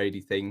and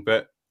Brady thing,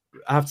 but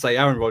I have to say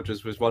Aaron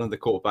Rodgers was one of the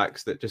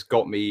quarterbacks that just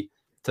got me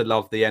to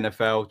love the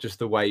NFL, just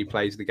the way he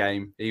plays the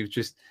game.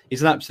 He's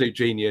an absolute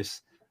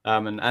genius.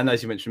 And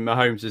as you mentioned,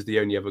 Mahomes is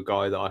the only other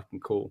guy that I can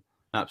call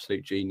an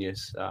absolute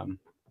genius.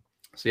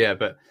 So yeah,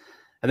 but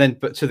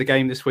to the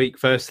game this week,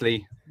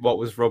 firstly, what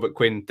was Robert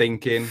Quinn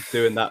thinking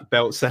doing that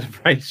belt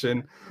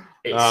celebration?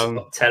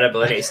 It's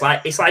terrible, isn't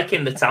it? It's like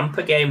in the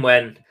Tampa game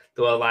when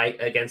they were like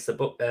against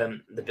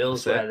the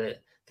Bills where they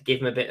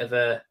give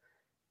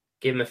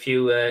him a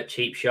few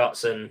cheap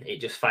shots and it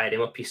just fired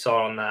him up. You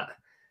saw on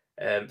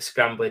that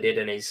scramble he did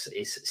and his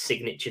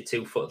signature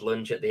 2-foot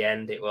lunge at the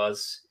end. It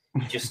was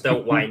just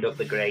don't wind up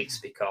the greats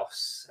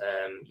because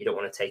you don't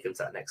want to take them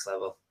to that next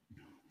level.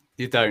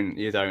 You don't.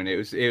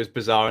 It was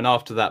bizarre, and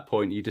after that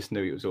point, you just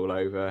knew it was all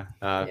over.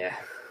 Yeah.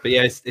 But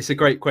yeah, it's a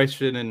great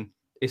question, and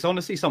it's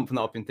honestly something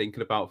that I've been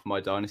thinking about for my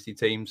dynasty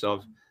teams.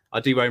 I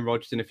do own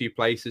Rodgers in a few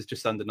places,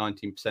 just under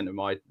 19% of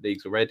my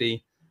leagues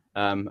already.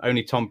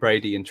 Only Tom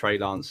Brady and Trey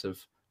Lance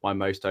of my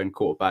most owned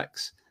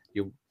quarterbacks.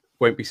 You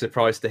won't be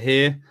surprised to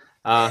hear,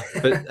 but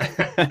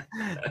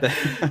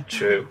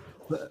true.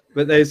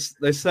 But there's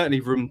certainly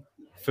room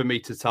for me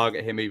to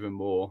target him even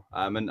more,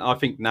 and I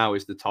think now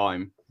is the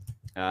time.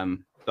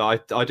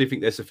 But I do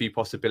think there's a few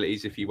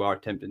possibilities if you are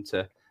attempting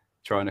to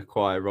try and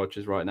acquire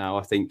Rodgers right now.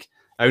 I think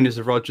owners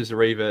of Rodgers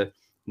are either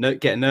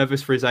getting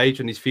nervous for his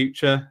age and his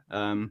future.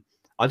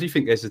 I do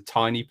think there's a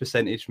tiny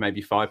percentage,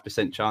 maybe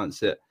 5% chance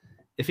that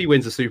if he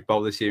wins a Super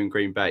Bowl this year in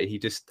Green Bay, he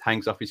just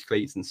hangs off his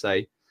cleats and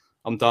say,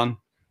 I'm done.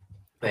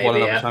 I've won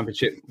another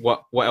championship.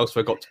 What else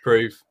have I got to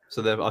prove?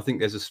 So I think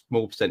there's a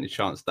small percentage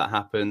chance that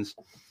happens.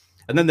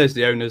 And then there's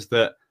the owners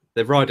that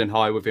they're riding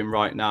high with him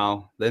right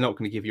now. They're not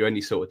going to give you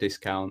any sort of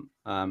discount.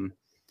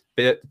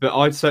 But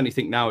I certainly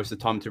think now is the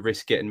time to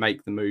risk it and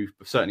make the move,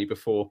 certainly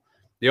before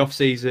the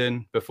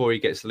off-season, before he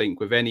gets linked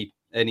with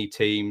any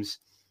teams.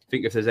 I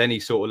think if there's any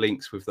sort of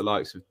links with the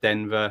likes of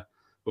Denver,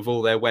 with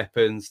all their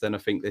weapons, then I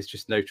think there's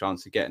just no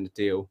chance of getting a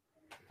deal.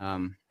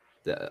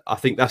 I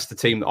think that's the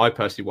team that I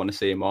personally want to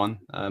see him on,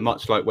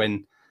 much like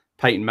when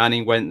Peyton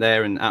Manning went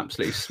there and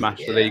absolutely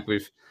smashed the league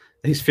with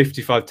his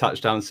 55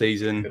 touchdown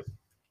season.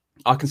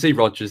 I can see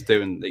Rodgers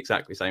doing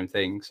exactly the same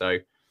thing. So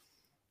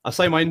I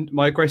say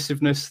my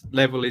aggressiveness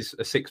level is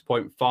a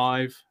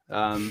 6.5.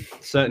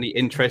 Certainly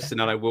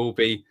interesting, and I will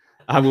be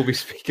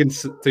speaking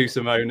to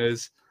some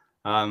owners.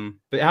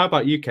 But how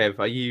about you, Kev?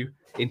 Are you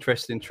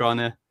interested in trying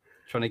to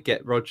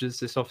get Rodgers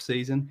this off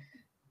season?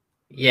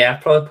 Yeah,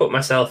 I'd probably put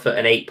myself at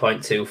an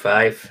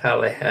 8.25,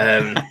 Ali.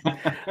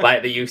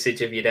 Like the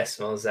usage of your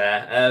decimals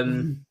there.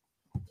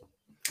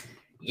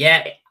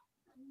 Yeah,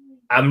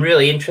 I'm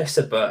really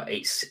interested, but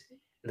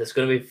there's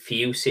going to be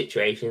few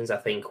situations, I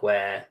think,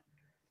 where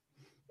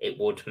it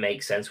would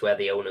make sense where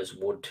the owners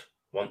would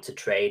want to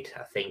trade.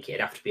 I think it'd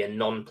have to be a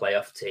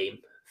non-playoff team,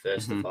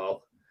 first of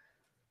all.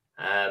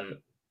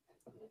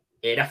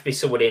 It'd have to be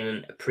someone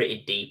in a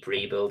pretty deep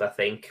rebuild, I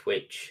think,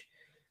 which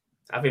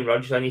having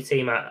Rodgers on your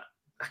team, I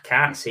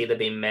can't see there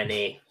being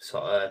many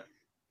sort of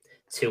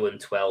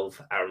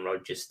 2-12 Aaron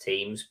Rodgers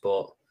teams,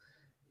 but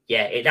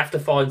yeah, it'd have to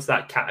fall into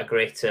that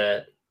category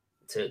to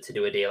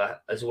do a deal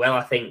as well.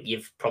 I think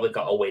you've probably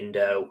got a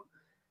window.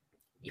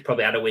 You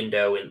probably had a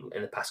window in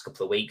the past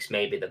couple of weeks.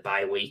 Maybe the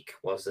bye week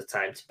was the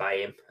time to buy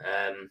him.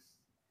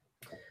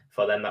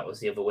 For them, that was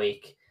the other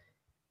week.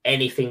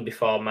 Anything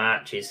before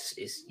March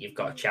is you've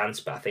got a chance,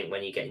 but I think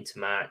when you get into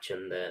March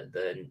and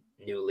the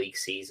new league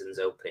season's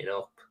opening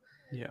up,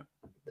 yeah,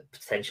 the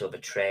potential of a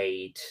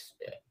trade,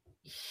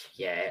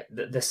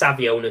 the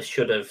savvy owners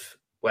should have.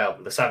 Well,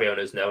 the savvy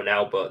owners know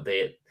now, but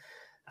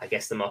I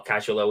guess the more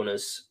casual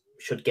owners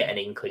should get an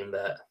inkling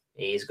that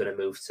he is going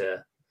to move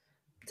to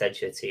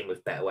potentially a team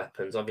with better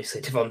weapons. Obviously,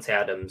 Devontae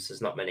Adams,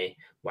 there's not many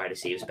wide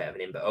receivers better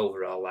than him, but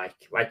overall, like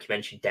you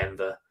mentioned,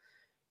 Denver,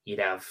 you'd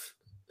have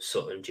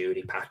Sutton,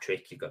 Judy,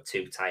 Patrick. You've got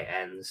 2 tight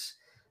ends.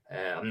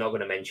 I'm not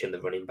going to mention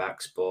the running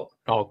backs, but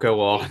go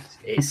on.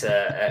 It's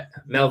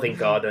Melvin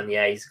Gordon.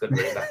 Yeah, he's a good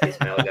running back. Is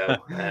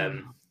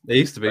Melgo. It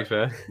used to be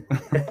fair.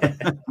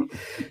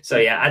 So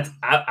yeah,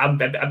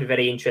 I'd be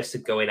very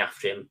interested going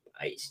after him.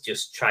 It's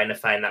just trying to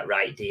find that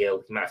right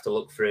deal. You might have to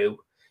look through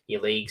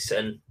your leagues,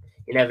 and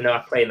you never know.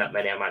 I'm playing that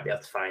many, I might be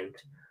able to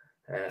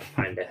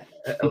find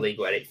a league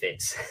where it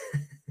fits.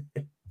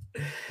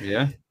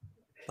 Yeah,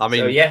 I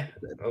mean, so, yeah.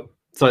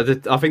 So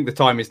I think the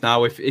time is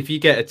now. If you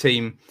get a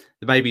team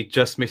that maybe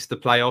just missed the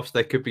playoffs,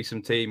 there could be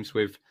some teams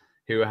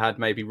who had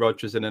maybe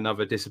Rodgers and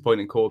another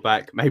disappointing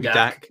quarterback, maybe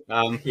Dak.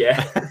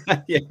 Yeah.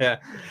 Yeah.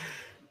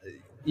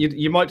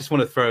 You might just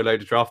want to throw a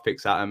load of draft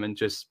picks at them, and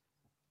just,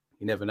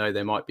 you never know,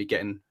 they might be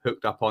getting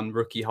hooked up on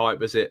rookie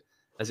hype as it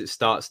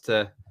starts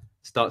to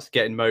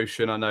get in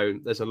motion. I know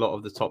there's a lot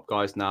of the top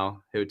guys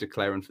now who are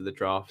declaring for the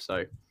draft,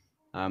 so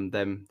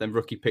them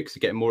rookie picks are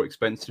getting more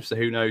expensive. So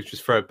who knows?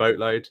 Just throw a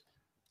boatload,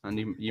 and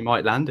you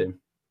might land him.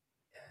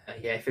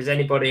 Yeah, if there's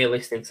anybody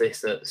listening to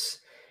this that's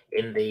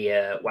in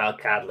the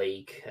Wildcard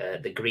League,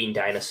 the Green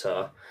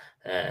Dinosaur,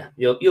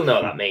 you'll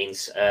know what that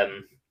means.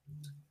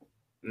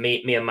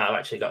 Me and Matt have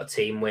actually got a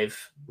team with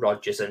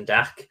Rodgers and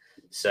Dak,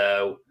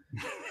 so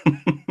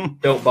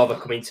don't bother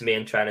coming to me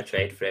and trying to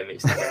trade for him.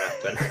 It's not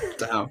going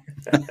to happen.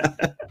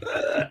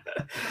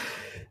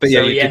 But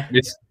yeah,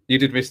 you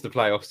did miss the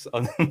playoffs.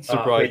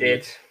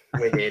 Unsurprisingly.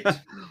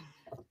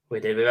 We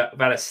did. We've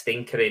had a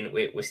stinker in.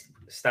 We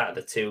started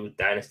the 2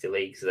 dynasty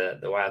leagues, the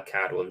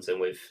Wildcard ones, and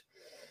we've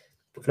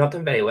not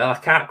done very well. I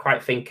can't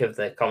quite think of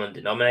the common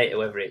denominator,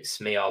 whether it's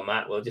me or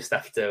Matt. We'll just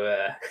have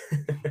to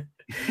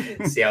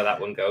see how that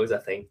one goes, I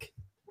think.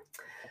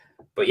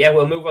 But yeah,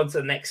 we'll move on to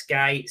the next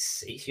guy.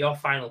 It's your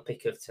final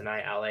pick of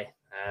tonight, Ali.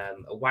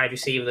 A wide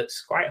receiver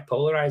that's quite a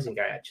polarizing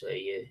guy,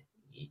 actually.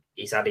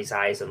 He's had his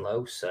highs and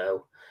lows.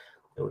 So,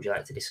 what would you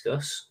like to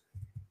discuss?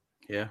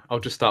 Yeah, I'll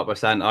just start by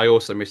saying I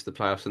also missed the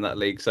playoffs in that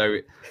league, so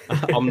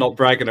I'm not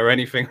bragging or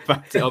anything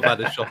about it. I've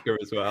had a shocker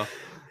as well.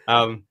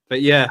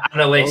 But yeah,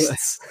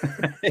 analysts.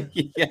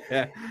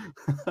 Yeah,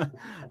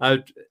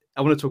 I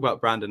want to talk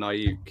about Brandon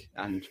Ayuk,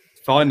 and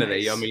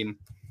finally, nice. I mean,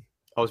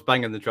 I was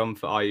banging the drum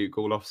for Ayuk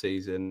all off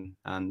season,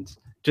 and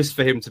just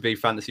for him to be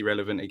fantasy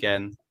relevant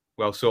again,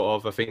 well, sort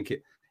of, I think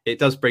it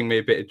does bring me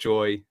a bit of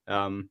joy.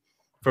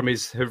 From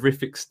his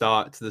horrific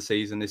start to the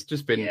season, it's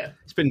just been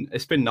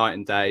it's been night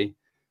and day.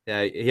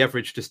 Yeah, he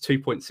averaged just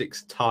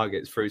 2.6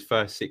 targets for his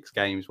first 6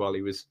 games while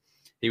he was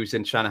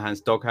in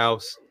Shanahan's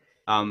doghouse.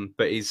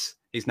 But he's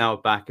now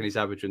back and he's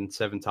averaging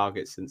 7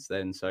 targets since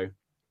then. So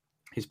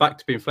he's back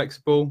to being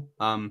flexible.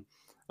 And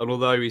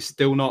although he's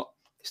still not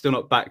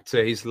back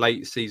to his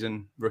late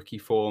season rookie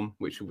form,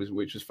 which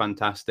was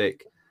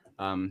fantastic,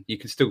 you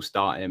can still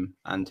start him.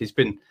 And it's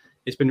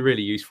been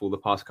really useful the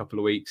past couple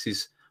of weeks.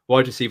 He's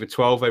wide receiver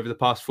 12 over the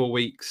past 4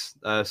 weeks.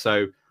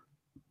 So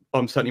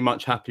I'm certainly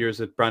much happier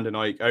as a Brandon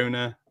Ayuk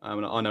owner.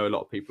 I know a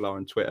lot of people are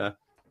on Twitter.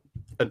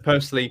 And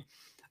personally,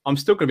 I'm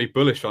still going to be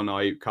bullish on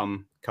Ayuk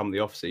come the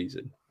off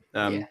season.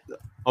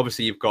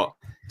 Obviously, you've got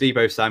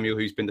Deebo Samuel,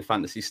 who's been the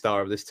fantasy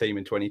star of this team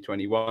in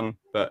 2021,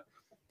 but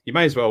you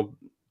may as well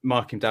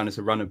mark him down as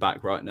a running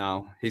back right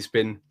now. He's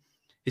been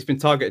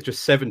targeted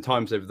just 7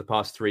 times over the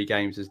past 3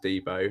 games as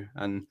Deebo,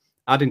 and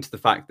adding to the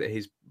fact that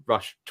he's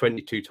rushed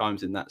 22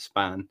 times in that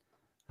span.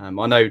 I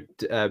know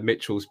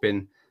Mitchell's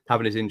been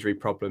having his injury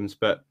problems,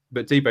 but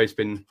Deebo's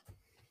been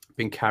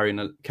carrying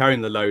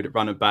the load at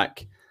running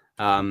back.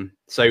 So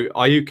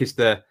Ayuk is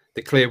the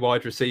clear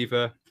wide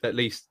receiver, at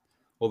least,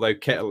 although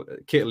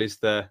Kittle is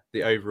the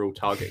overall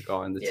target guy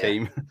on the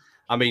team.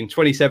 I mean,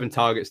 27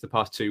 targets the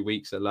past 2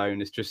 weeks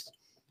alone.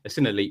 It's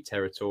in elite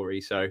territory.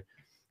 So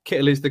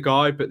Kittle is the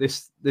guy, but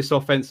this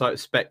offense I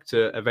expect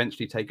to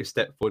eventually take a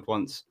step forward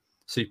once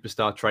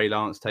superstar Trey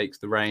Lance takes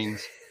the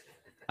reins.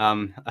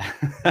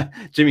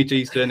 Jimmy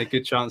G's doing a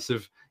good chance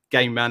of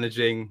game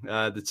managing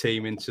the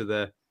team into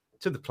the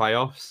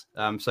playoffs.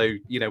 So,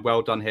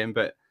 well done him,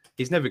 but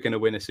he's never going to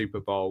win a Super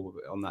Bowl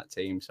on that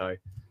team. So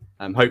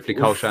hopefully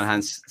Kyle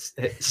Shanahan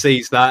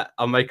sees that.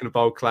 I'm making a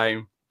bold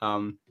claim.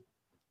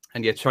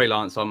 And yeah, Trey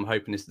Lance, I'm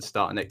hoping is the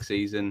start of next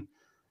season.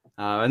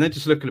 And then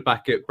just looking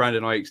back at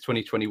Brandon Ayuk's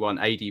 2021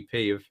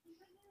 ADP of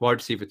wide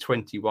receiver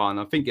 21,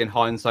 I think in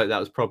hindsight that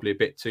was probably a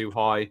bit too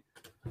high.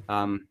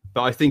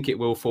 But I think it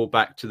will fall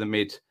back to the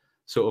mid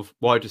sort of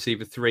wide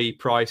receiver 3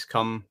 price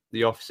come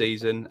the off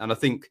season. And I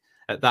think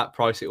at that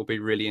price, it will be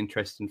really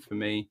interesting for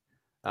me.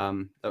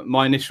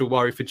 My initial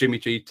worry for Jimmy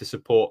G to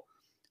support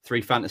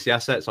 3 fantasy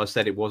assets, I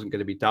said it wasn't going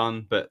to be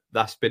done, but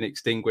that's been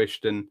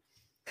extinguished. And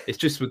it's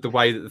just with the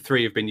way that the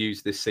 3 have been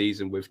used this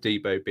season, with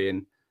Debo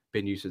being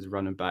used as a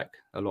running back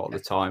a lot of the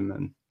time.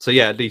 And so,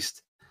 yeah, at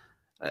least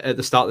at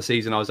the start of the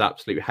season, I was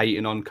absolutely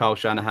hating on Kyle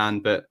Shanahan,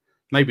 but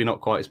maybe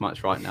not quite as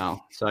much right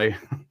now. So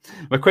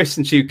my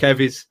question to you, Kev,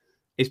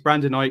 is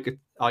Brandon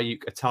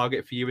Ayuk a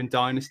target for you in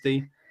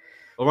Dynasty?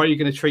 Or are you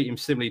going to treat him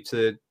similarly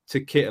to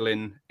Kittle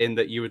in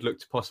that you would look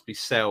to possibly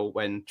sell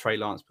when Trey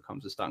Lance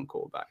becomes a starting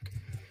quarterback?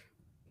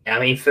 I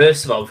mean,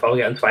 first of all, before we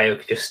get onto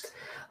Ayuk, just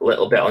a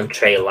little bit on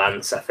Trey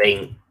Lance. I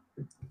think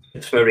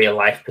from a real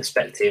life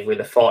perspective, with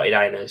the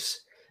 49ers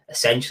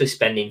essentially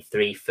spending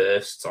 3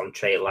 firsts on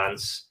Trey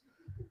Lance,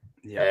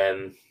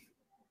 I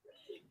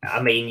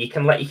mean, you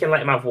can let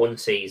him have one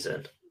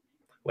season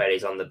where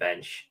he's on the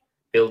bench,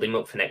 build him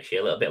up for next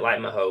year, a little bit like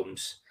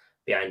Mahomes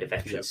behind a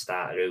veteran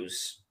starter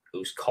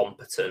who's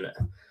competent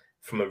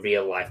from a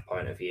real life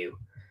point of view.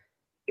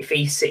 If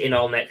he's sitting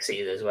all next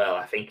season as well,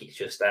 I think it's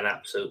just an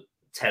absolute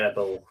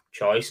terrible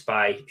choice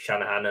by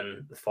Shanahan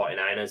and the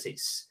 49ers.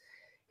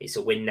 It's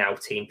a win now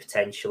team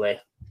potentially.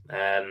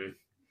 I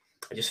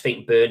just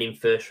think burning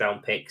first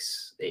round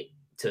picks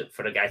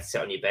for a guy to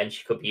sit on your bench,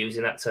 you could be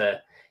using that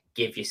to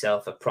give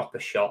yourself a proper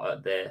shot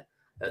at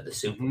the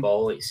Super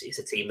Bowl. It's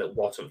a team that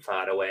wasn't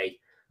far away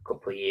a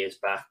couple of years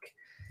back.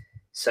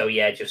 So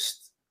yeah,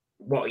 just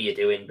what are you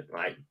doing?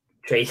 Like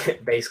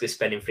basically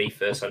spending 3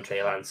 firsts on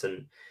Trey Lance,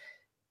 and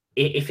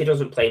if he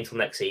doesn't play until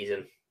next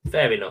season,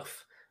 fair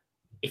enough.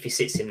 If he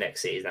sits in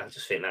next season, I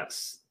just think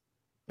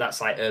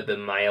that's like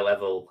Urban Meyer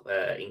level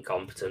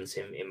incompetence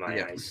in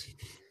my eyes.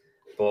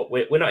 But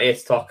we're not here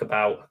to talk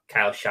about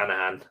Kyle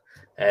Shanahan.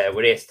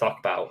 We're here to talk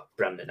about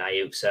Brandon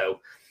Ayuk.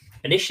 So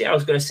initially, I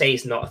was going to say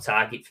he's not a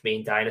target for me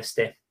in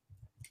Dynasty,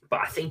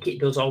 but I think it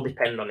does all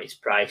depend on its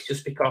price,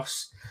 just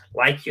because,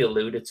 like you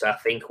alluded to, I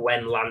think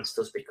when Lance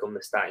does become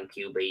the starting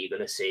QB, you're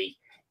going to see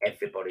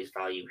everybody's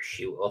value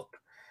shoot up.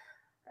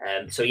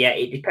 So yeah,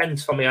 it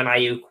depends for me on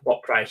Ayuk,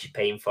 what price you're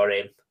paying for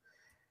him.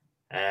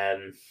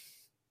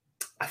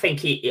 I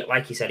think he,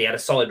 like you said, he had a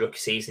solid rookie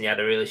season. He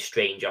had a really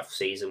strange off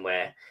season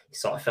where he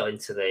sort of fell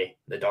into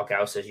the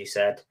doghouse, as you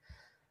said.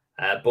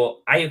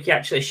 But Ayuk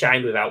actually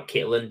shined without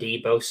Kittle and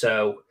Debo,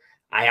 so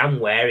I am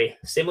wary.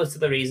 Similar to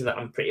the reason that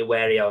I'm pretty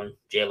wary on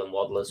Jalen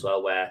Waddle as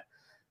well, where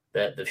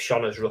they've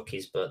shone as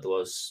rookies, but there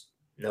was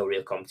no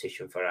real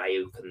competition for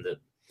Ayuk, and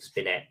there's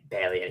been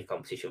barely any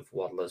competition for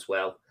Waddle as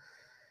well.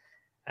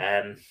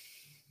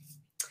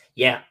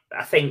 Yeah,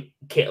 I think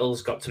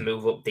Kittle's got to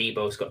move up.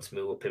 Debo's got to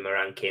move up in my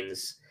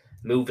rankings.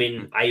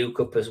 Moving Ayuk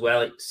up as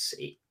well,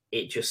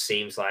 it just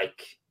seems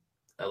like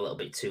a little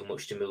bit too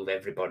much to move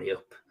everybody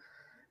up.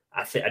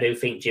 I do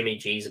think Jimmy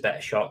G's a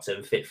better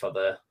short-term fit for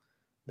the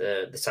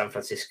San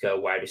Francisco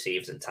wide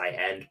receivers and tight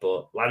end,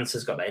 but Lance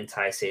has got that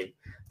enticing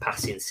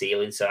passing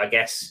ceiling. So I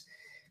guess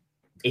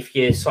if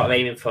you're sort of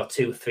aiming for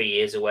 2 or 3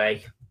 years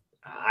away,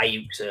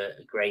 Ayuk's a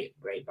great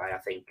buy, I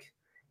think,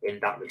 in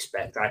that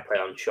respect. I play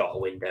on shorter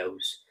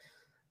windows.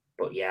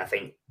 But yeah, I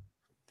think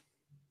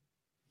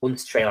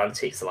once Trey Lance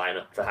hits the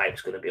lineup, the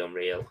hype's going to be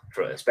unreal,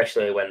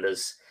 especially when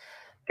there's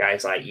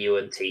guys like you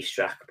and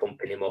T-Strack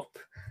pumping him up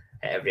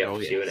at every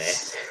opportunity.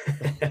 Yes.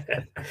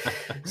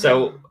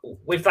 So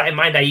with that in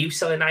mind, are you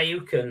selling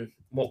Ayuk, and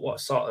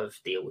what sort of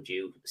deal would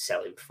you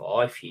sell him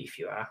for if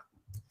you are?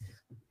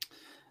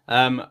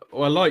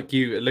 Well, like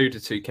you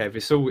alluded to, Kev,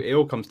 it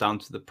all comes down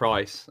to the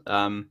price.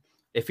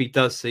 If he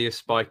does see a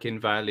spike in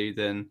value,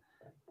 then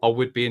I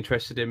would be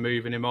interested in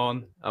moving him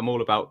on. I'm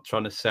all about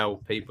trying to sell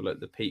people at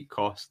the peak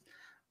cost,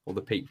 or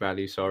the peak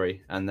value,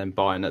 sorry, and then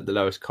buying at the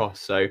lowest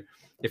cost. So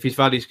if his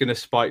value is going to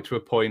spike to a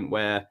point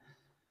where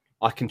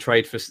I can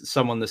trade for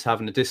someone that's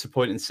having a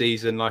disappointing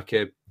season, like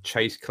a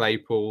Chase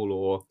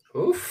Claypool,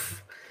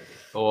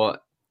 or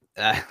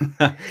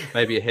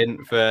maybe a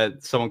hint for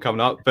someone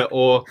coming up,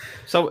 or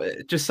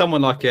just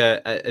someone like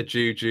a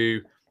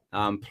Juju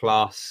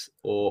plus,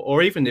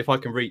 or even if I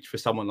can reach for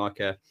someone like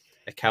a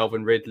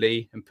Calvin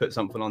Ridley and put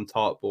something on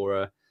top,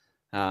 or a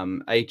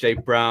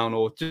AJ Brown,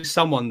 or just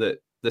someone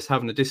that's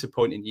having a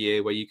disappointing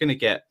year where you're going to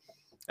get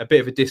a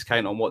bit of a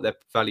discount on what their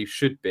value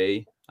should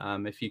be.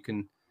 If you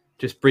can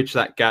just bridge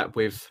that gap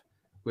with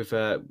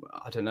I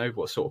don't know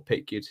what sort of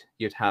pick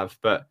you'd have,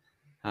 but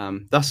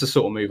that's the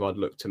sort of move I'd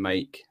look to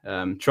make.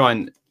 Try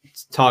and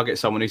target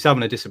someone who's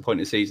having a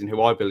disappointing season,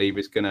 who I believe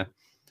is going to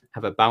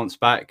have a bounce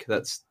back.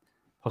 That's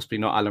possibly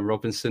not Allen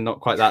Robinson, not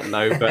quite that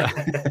low, but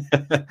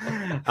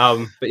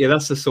yeah,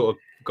 that's the sort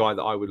of guy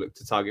that I would look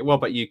to target. What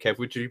about you, Kev?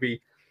 Would you be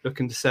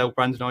looking to sell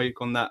Brandon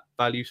Ayuk on that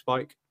value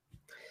spike?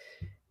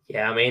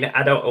 Yeah, I mean,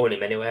 I don't own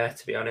him anywhere,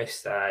 to be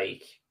honest. I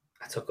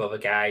took over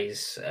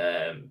guys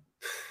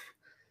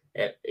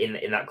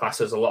in that class.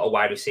 There's a lot of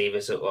wide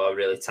receivers that are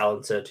really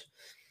talented.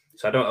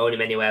 So I don't own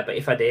him anywhere. But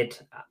if I did,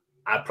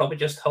 I'd probably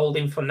just hold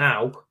him for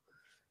now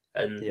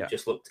and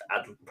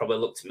I'd probably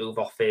look to move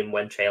off him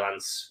when Trey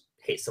Lance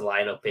hits the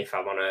lineup if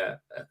I'm on a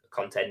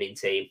contending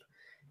team.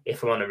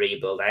 If I'm on a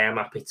rebuild, I am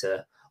happy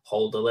to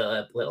hold a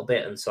little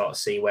bit and sort of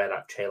see where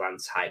that Trey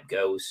Lance hype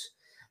goes.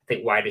 I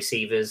think wide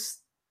receivers,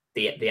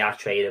 they are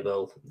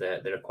tradable,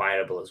 they're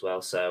acquirable as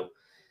well. So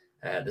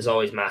there's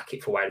always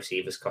market for wide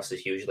receivers because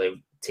there's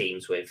usually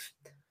teams with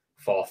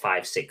 4,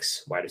 5,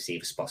 6 wide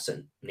receiver spots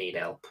that need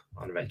help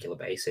on a regular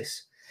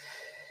basis.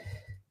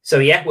 So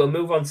yeah, we'll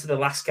move on to the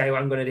last guy who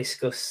I'm going to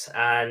discuss,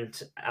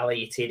 and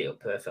Ali, you teed it up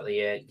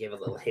perfectly. Give a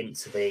little hint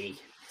to the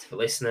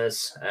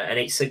listeners, and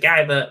it's a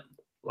guy that,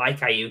 like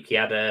Ayuk, he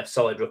had a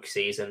solid rookie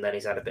season, then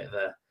he's had a bit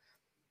of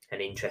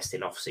an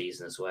interesting off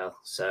season as well.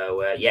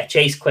 So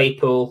Chase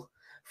Claypool.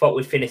 Thought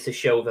we'd finish the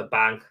show with a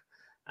bang.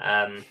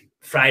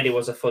 Friday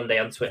was a fun day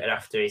on Twitter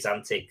after his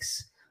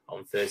antics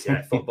on Thursday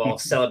Night Football,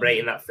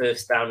 celebrating that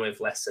first down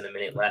with less than a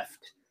minute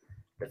left.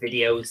 The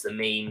videos, the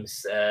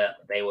memes,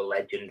 they were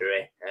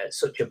legendary.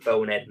 Such a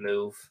bonehead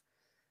move.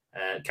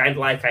 Kind of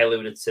like I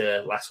alluded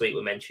to last week,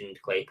 we mentioned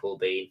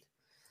Claypool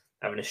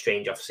having a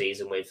strange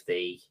off-season with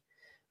the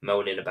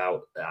moaning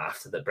about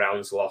after the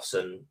Browns loss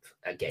and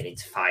getting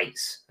into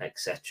fights,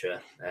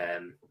 etc.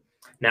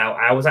 Now,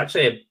 I was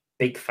actually a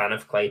big fan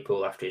of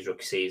Claypool after his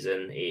rookie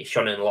season. He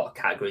shone in a lot of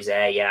categories: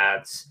 air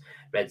yards,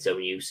 red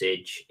zone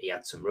usage. He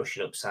had some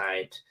rushing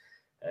upside,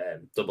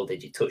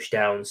 double-digit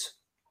touchdowns.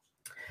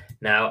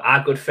 Now,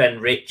 our good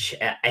friend Rich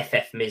at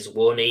FF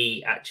Miz1,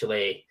 he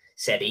actually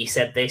said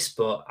this,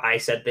 but I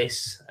said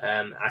this.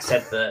 I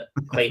said that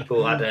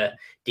Claypool had a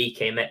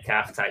DK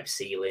Metcalf type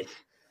ceiling.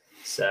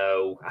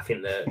 So I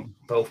think that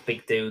both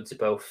big dudes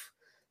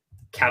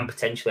can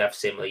potentially have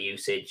similar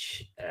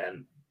usage.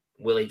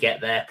 Will he get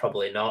there?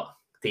 Probably not.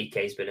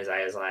 DK's been as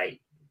high as like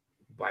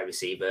wide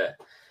receiver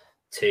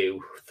 2,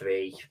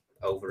 3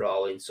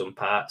 overall in some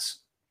parts.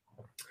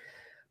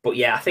 But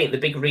yeah, I think the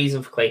big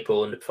reason for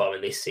Claypool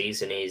underperforming this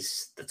season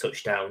is the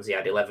touchdowns. He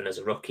had 11 as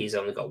a rookie. He's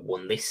only got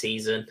 1 this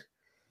season.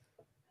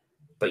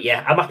 But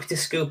yeah, I'm happy to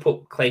scoop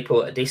up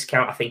Claypool at a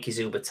discount. I think he's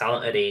uber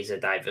talented. He's a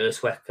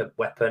diverse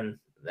weapon.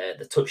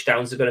 The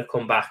touchdowns are going to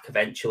come back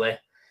eventually.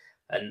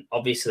 And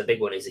obviously the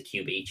big one is the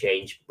QB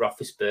change.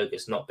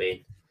 Roethlisberger's not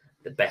been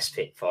the best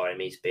fit for him.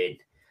 He's been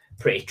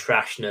pretty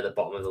trash near the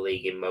bottom of the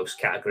league in most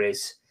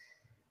categories.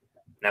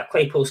 Now,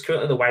 Claypool's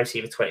currently the wide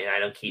receiver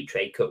 29 on Keep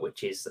Trade Cut,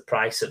 which is the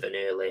price of an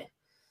early,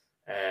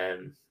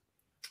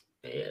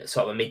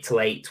 sort of a mid to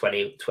late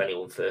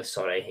 2021 first,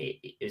 sorry.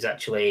 He was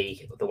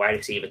actually the wide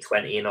receiver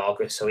 20 in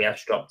August, so he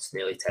has dropped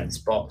nearly 10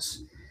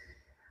 spots.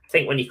 I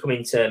think when you come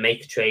in to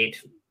make a trade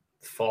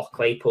for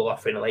Claypool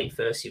offering a late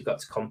first, you've got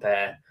to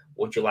compare,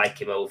 would you like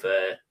him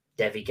over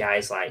Devy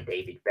guys like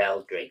David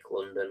Bell, Drake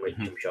London, which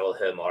I'm sure we'll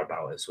hear more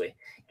about as we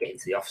get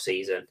into the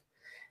off-season.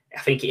 I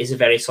think it is a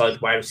very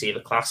solid wide receiver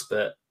class,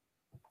 but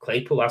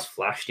Claypool has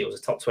flashed. He was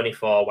a top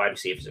 24 wide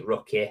receiver as a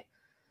rookie.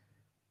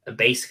 And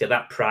basically at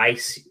that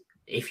price,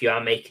 if you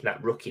are making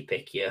that rookie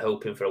pick, you're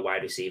hoping for a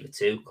wide receiver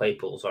too.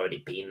 Claypool's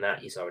already been that.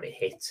 He's already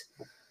hit.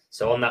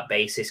 So on that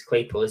basis,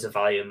 Claypool is a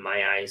value in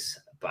my eyes.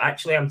 But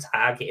actually, I'm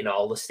targeting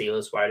all the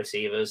Steelers wide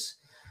receivers,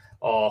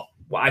 or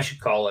what I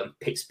should call them,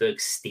 Pittsburgh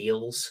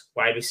Steals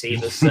wide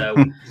receivers. So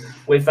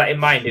with that in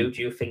mind, who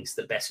do you think's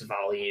the best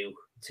value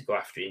to go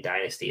after in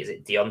Dynasty? Is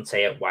it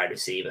Deontay at wide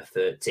receiver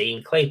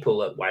 13,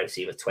 Claypool at wide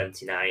receiver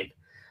 29,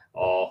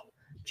 or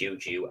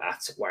Juju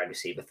at wide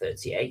receiver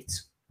 38?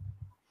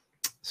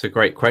 It's a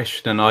great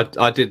question. And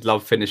I did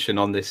love finishing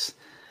on this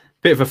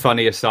bit of a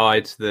funny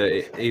aside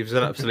that he was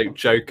an absolute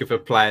joke of a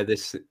player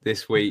this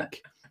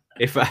week.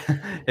 If I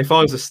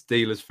was a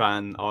Steelers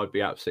fan, I'd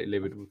be absolutely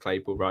livid with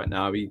Claypool right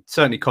now. He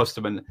certainly cost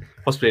them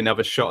possibly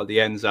another shot at the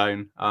end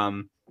zone.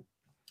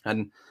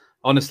 And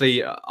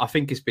honestly, I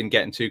think it's been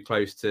getting too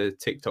close to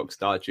TikTok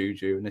star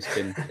Juju, and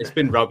it's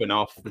been rubbing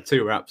off. The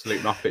two are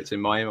absolute muppets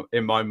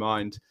in my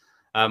mind.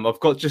 I've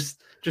got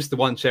just the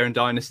one share in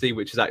Dynasty,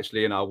 which is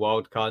actually in our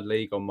wildcard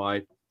league on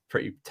my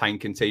pretty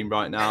tanking team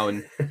right now,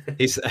 and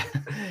he's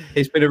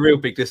been a real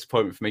big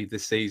disappointment for me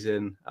this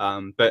season.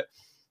 But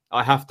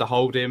I have to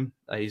hold him.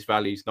 His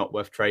value's not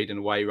worth trading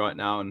away right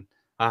now, and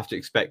I have to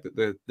expect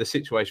that the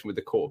situation with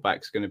the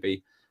quarterback is going to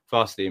be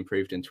vastly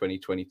improved in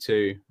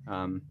 2022.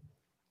 So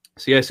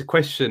yeah, it's a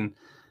question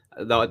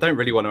that I don't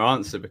really want to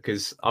answer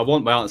because I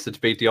want my answer to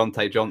be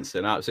Deontay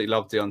Johnson. I absolutely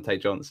love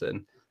Deontay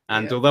Johnson.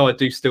 And although I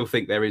do still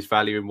think there is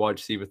value in wide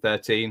receiver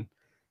 13,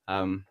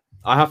 I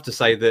have to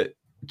say that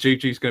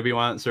Juju's going to be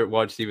my answer at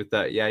wide receiver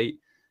 38.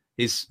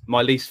 He's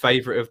my least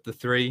favourite of the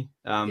three,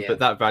 but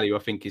that value I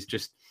think is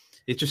just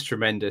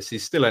tremendous.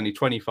 He's still only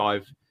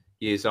 25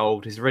 years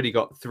old. He's already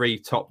got 3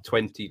 top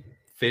 20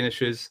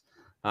 finishers.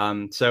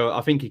 So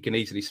I think he can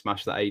easily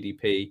smash that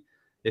ADP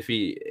if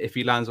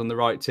he lands on the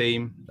right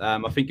team.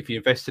 I think if you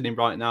invest in him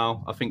right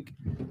now, I think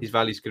his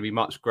value is going to be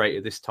much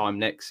greater this time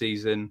next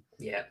season.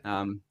 Yeah.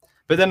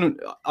 But then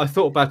I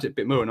thought about it a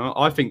bit more, and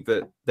I think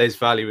that there's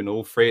value in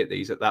all three of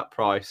these at that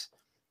price.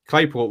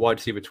 Claypool at wide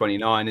receiver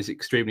 29 is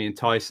extremely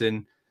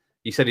enticing.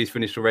 You said he's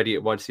finished already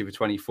at wide receiver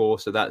 24,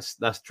 so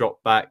that's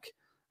dropped back.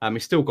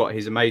 He's still got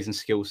his amazing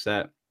skill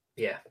set,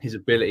 his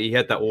ability. He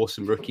had that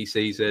awesome rookie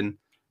season.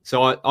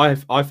 So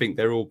I think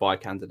they're all buy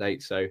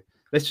candidates. So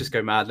let's just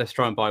go mad. Let's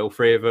try and buy all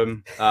three of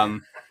them.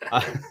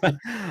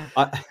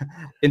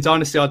 In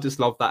Dynasty, I just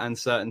love that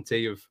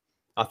uncertainty of.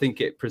 I think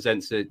it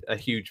presents a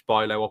huge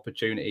buy low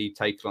opportunity,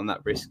 taking on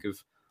that risk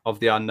of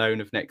the unknown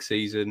of next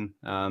season.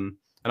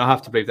 And I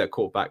have to believe that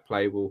quarterback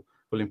play will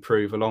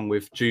improve along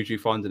with Juju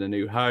finding a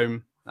new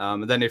home.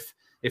 And then if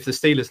the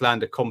Steelers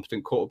land a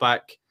competent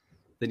quarterback,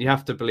 then you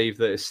have to believe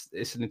that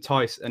it's an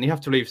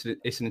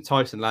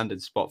enticing landing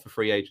spot for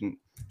free agent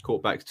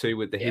quarterbacks too,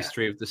 with the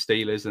history of the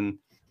Steelers and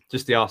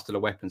just the arsenal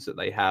of weapons that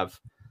they have.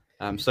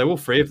 So all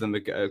three of them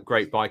are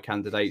great buy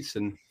candidates.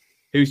 And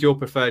who's your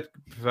preferred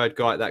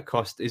guy at that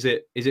cost? Is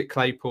it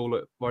Claypool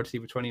at wide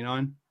receiver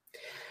 29?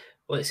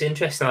 Well, it's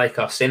interesting,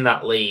 Lycos, in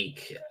that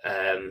league.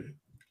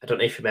 I don't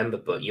know if you remember,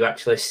 but you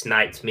actually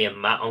sniped me and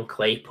Matt on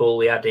Claypool.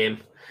 We had him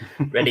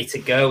ready to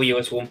go. He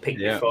was one pick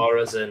before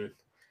us, and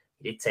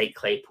he did take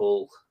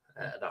Claypool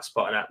at that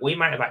spot. And we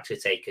might have actually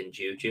taken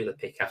Juju the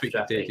pick after.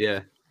 I think.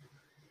 Yeah.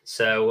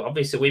 So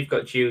obviously we've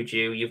got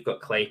Juju, you've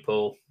got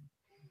Claypool.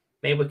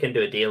 Maybe we can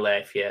do a deal there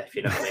if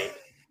you know what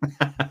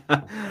I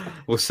mean.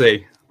 We'll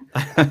see.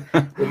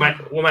 we might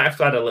have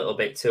to add a little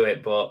bit to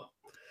it, but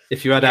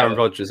if you had Aaron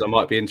Rodgers, I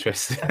might be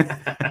interested.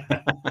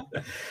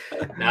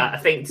 I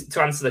think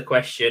to answer the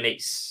question,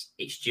 it's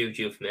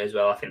Juju for me as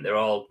well. I think they're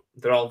all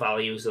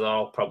values. They're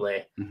all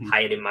probably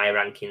higher in my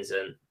rankings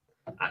and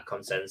at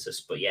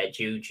consensus. But yeah,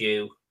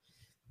 Juju,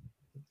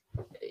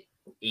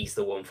 he's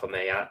the one for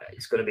me.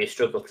 It's going to be a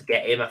struggle to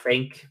get him. I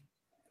think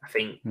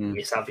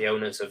your savvy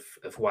owners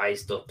have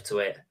wised up to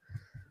it.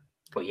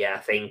 But yeah, I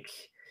think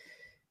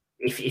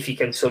if you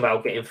can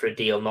somehow get him for a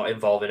deal not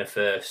involving a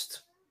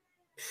first,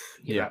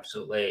 you've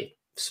absolutely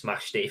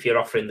smashed it. If you're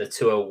offering the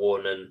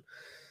 201 and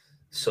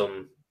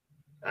some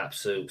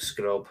absolute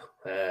scrub,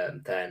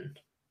 then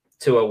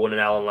 201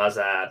 and Alan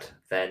Lazard,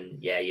 then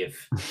yeah,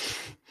 you've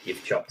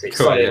chopped it.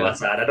 Sorry,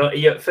 Lazard.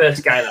 You're the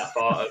first guy that I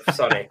thought of.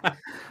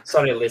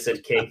 Sorry,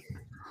 Lizard King.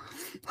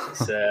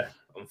 It's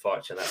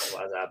unfortunate that's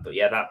Lazard, but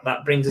yeah,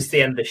 that brings us to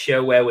the end of the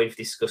show where we've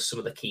discussed some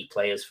of the key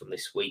players from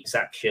this week's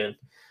action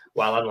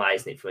while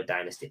analysing it from a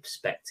dynasty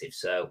perspective.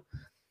 So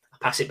I'll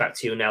pass it back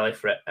to you, Nelly,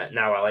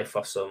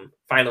 for some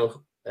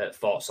final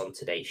thoughts on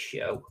today's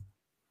show.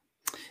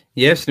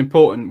 Yes, an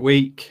important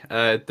week.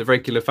 The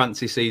regular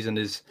fantasy season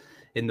is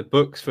in the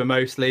books for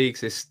most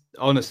leagues. It's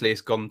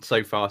gone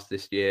so fast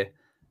this year.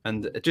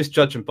 And just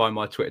judging by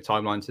my Twitter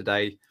timeline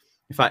today,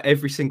 in fact,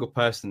 every single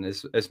person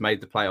has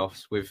made the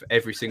playoffs with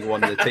every single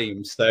one of the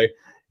teams. So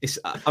it's,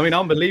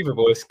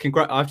 unbelievable.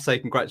 I have to say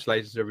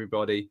congratulations to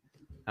everybody.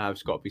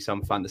 It's got to be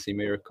some fantasy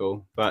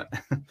miracle. But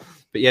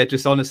yeah,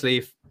 just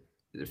honestly,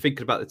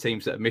 thinking about the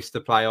teams that have missed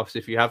the playoffs,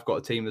 if you have got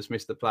a team that's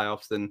missed the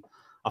playoffs, then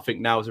I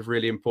think now is a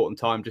really important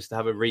time just to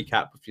have a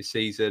recap of your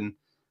season.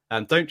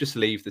 And don't just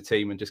leave the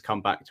team and just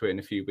come back to it in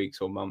a few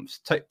weeks or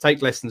months.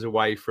 Take lessons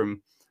away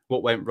from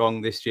what went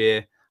wrong this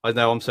year. I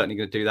know I'm certainly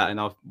going to do that in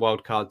our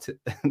wildcard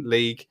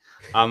league.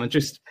 And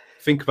just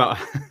think about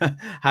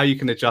how you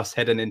can adjust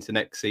heading into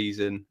next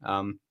season.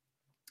 And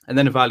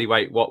then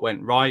evaluate what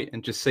went right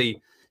and just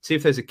see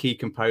if there's a key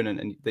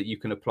component that you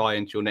can apply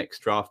into your next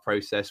draft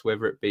process,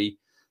 whether it be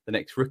the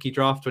next rookie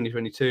draft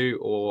 2022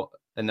 or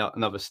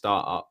another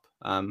startup.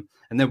 And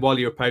then while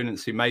your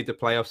opponents who made the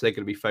playoffs, they're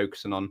going to be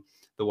focusing on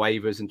the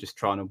waivers and just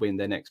trying to win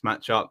their next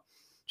matchup.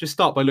 Just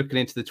start by looking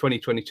into the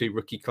 2022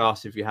 rookie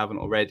class if you haven't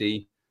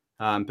already.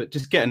 But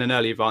just getting an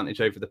early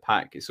advantage over the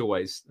pack, it's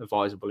always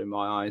advisable in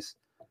my eyes.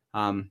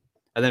 And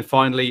then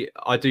finally,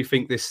 I do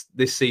think this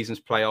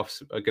season's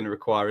playoffs are going to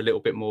require a little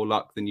bit more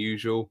luck than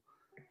usual.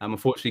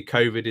 Unfortunately,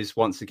 COVID is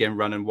once again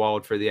running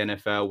wild for the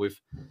NFL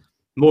with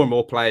more and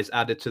more players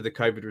added to the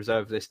COVID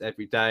reserve list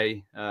every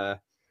day.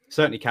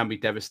 Certainly can be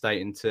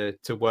devastating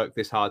to work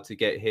this hard to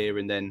get here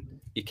and then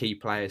your key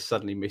players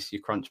suddenly miss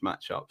your crunch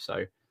matchup.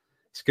 So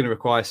it's going to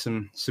require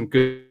some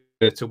good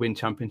to win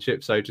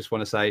championships. So just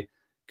want to say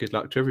good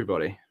luck to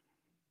everybody.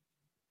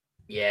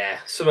 Yeah,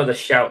 some of the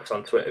shouts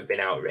on Twitter have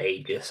been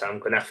outrageous. I'm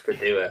going to have to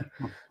do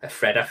a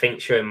thread, I think,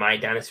 showing my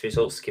dynasty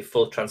results to give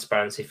full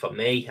transparency for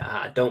me.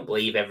 I don't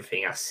believe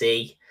everything I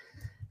see.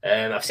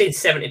 I've seen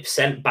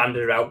 70%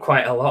 banded around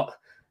quite a lot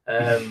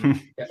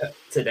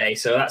today.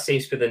 So that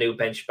seems to be the new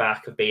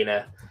benchmark of being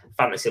a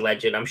fantasy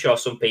legend. I'm sure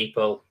some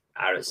people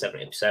are at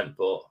 70%,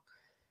 but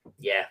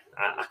yeah,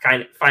 I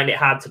kind of find it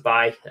hard to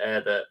buy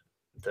that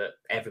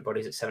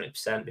everybody's at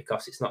 70%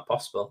 because it's not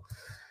possible.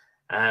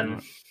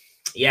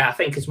 Yeah, I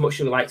think as much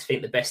as we like to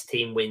think the best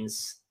team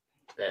wins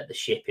the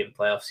ship in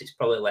playoffs, it's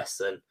probably less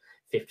than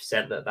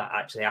 50% that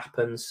actually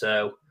happens.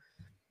 So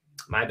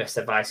my best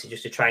advice is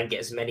just to try and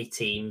get as many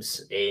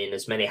teams in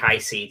as many high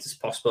seeds as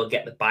possible,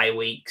 get the bye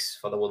weeks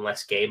for the one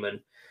less game, and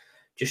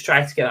just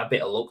try to get that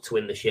bit of luck to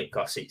win the ship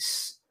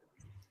because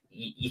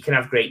you can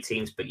have great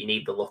teams, but you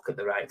need the luck at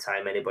the right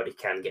time. Anybody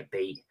can get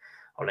beat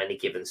on any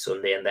given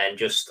Sunday. And then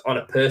just on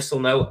a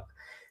personal note,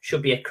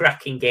 should be a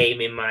cracking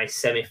game in my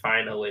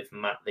semi-final with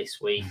Matt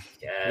this week.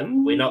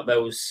 We're not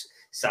those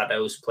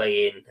saddos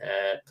playing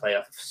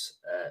playoffs,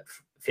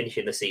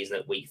 finishing the season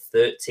at week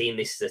 13.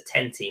 This is a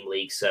 10-team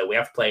league, so we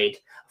have played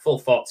a full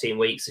 14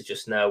 weeks. There's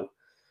just no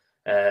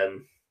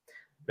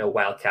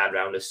wild card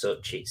round as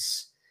such.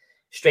 It's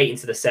straight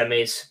into the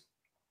semis.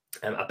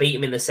 I beat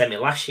him in the semi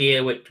last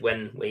year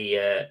when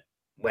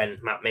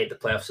Matt made the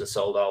playoffs and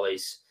sold all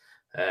his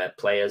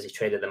players. He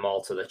traded them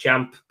all to the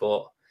champ,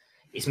 but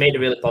he's made a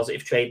really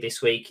positive trade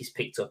this week. He's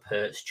picked up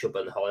Hurts, Chubb,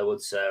 and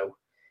Hollywood, so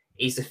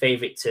he's the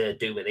favourite to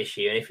do me this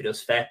year. And if he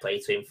does, fair play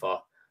to him for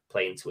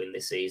playing to win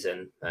this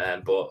season.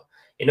 But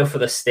enough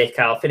of the stick.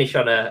 I'll finish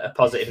on a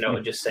positive note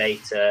and just say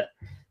to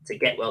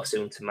get well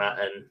soon to Matt,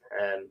 and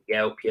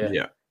hope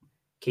you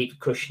keep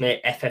crushing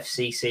it.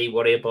 FFCC,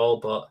 Warrior Ball,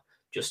 but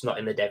just not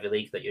in the Devy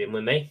League that you're in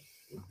with me.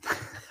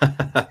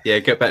 Yeah,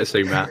 get better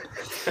soon, Matt.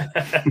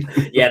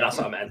 Yeah, that's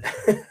what I meant.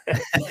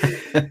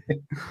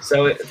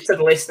 So to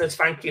the listeners,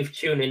 thank you for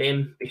tuning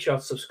in. Be sure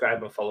to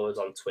subscribe and follow us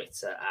on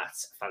Twitter at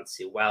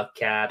Fantasy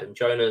Wildcard, and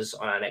join us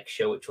on our next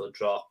show, which will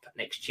drop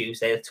next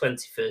Tuesday, the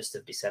 21st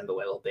of December,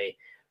 where we'll be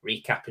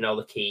recapping all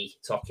the key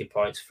talking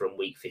points from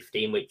week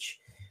 15, which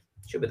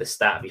should be the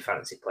start of your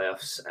fantasy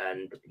playoffs.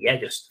 And yeah,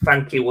 just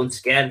thank you once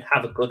again.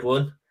 Have a good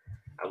one,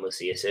 and we'll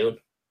see you soon.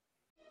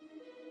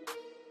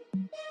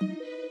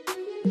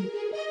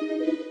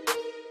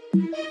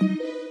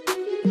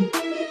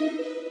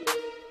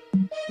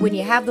 When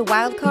you have the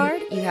wild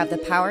card, you have the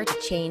power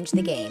to change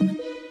the game.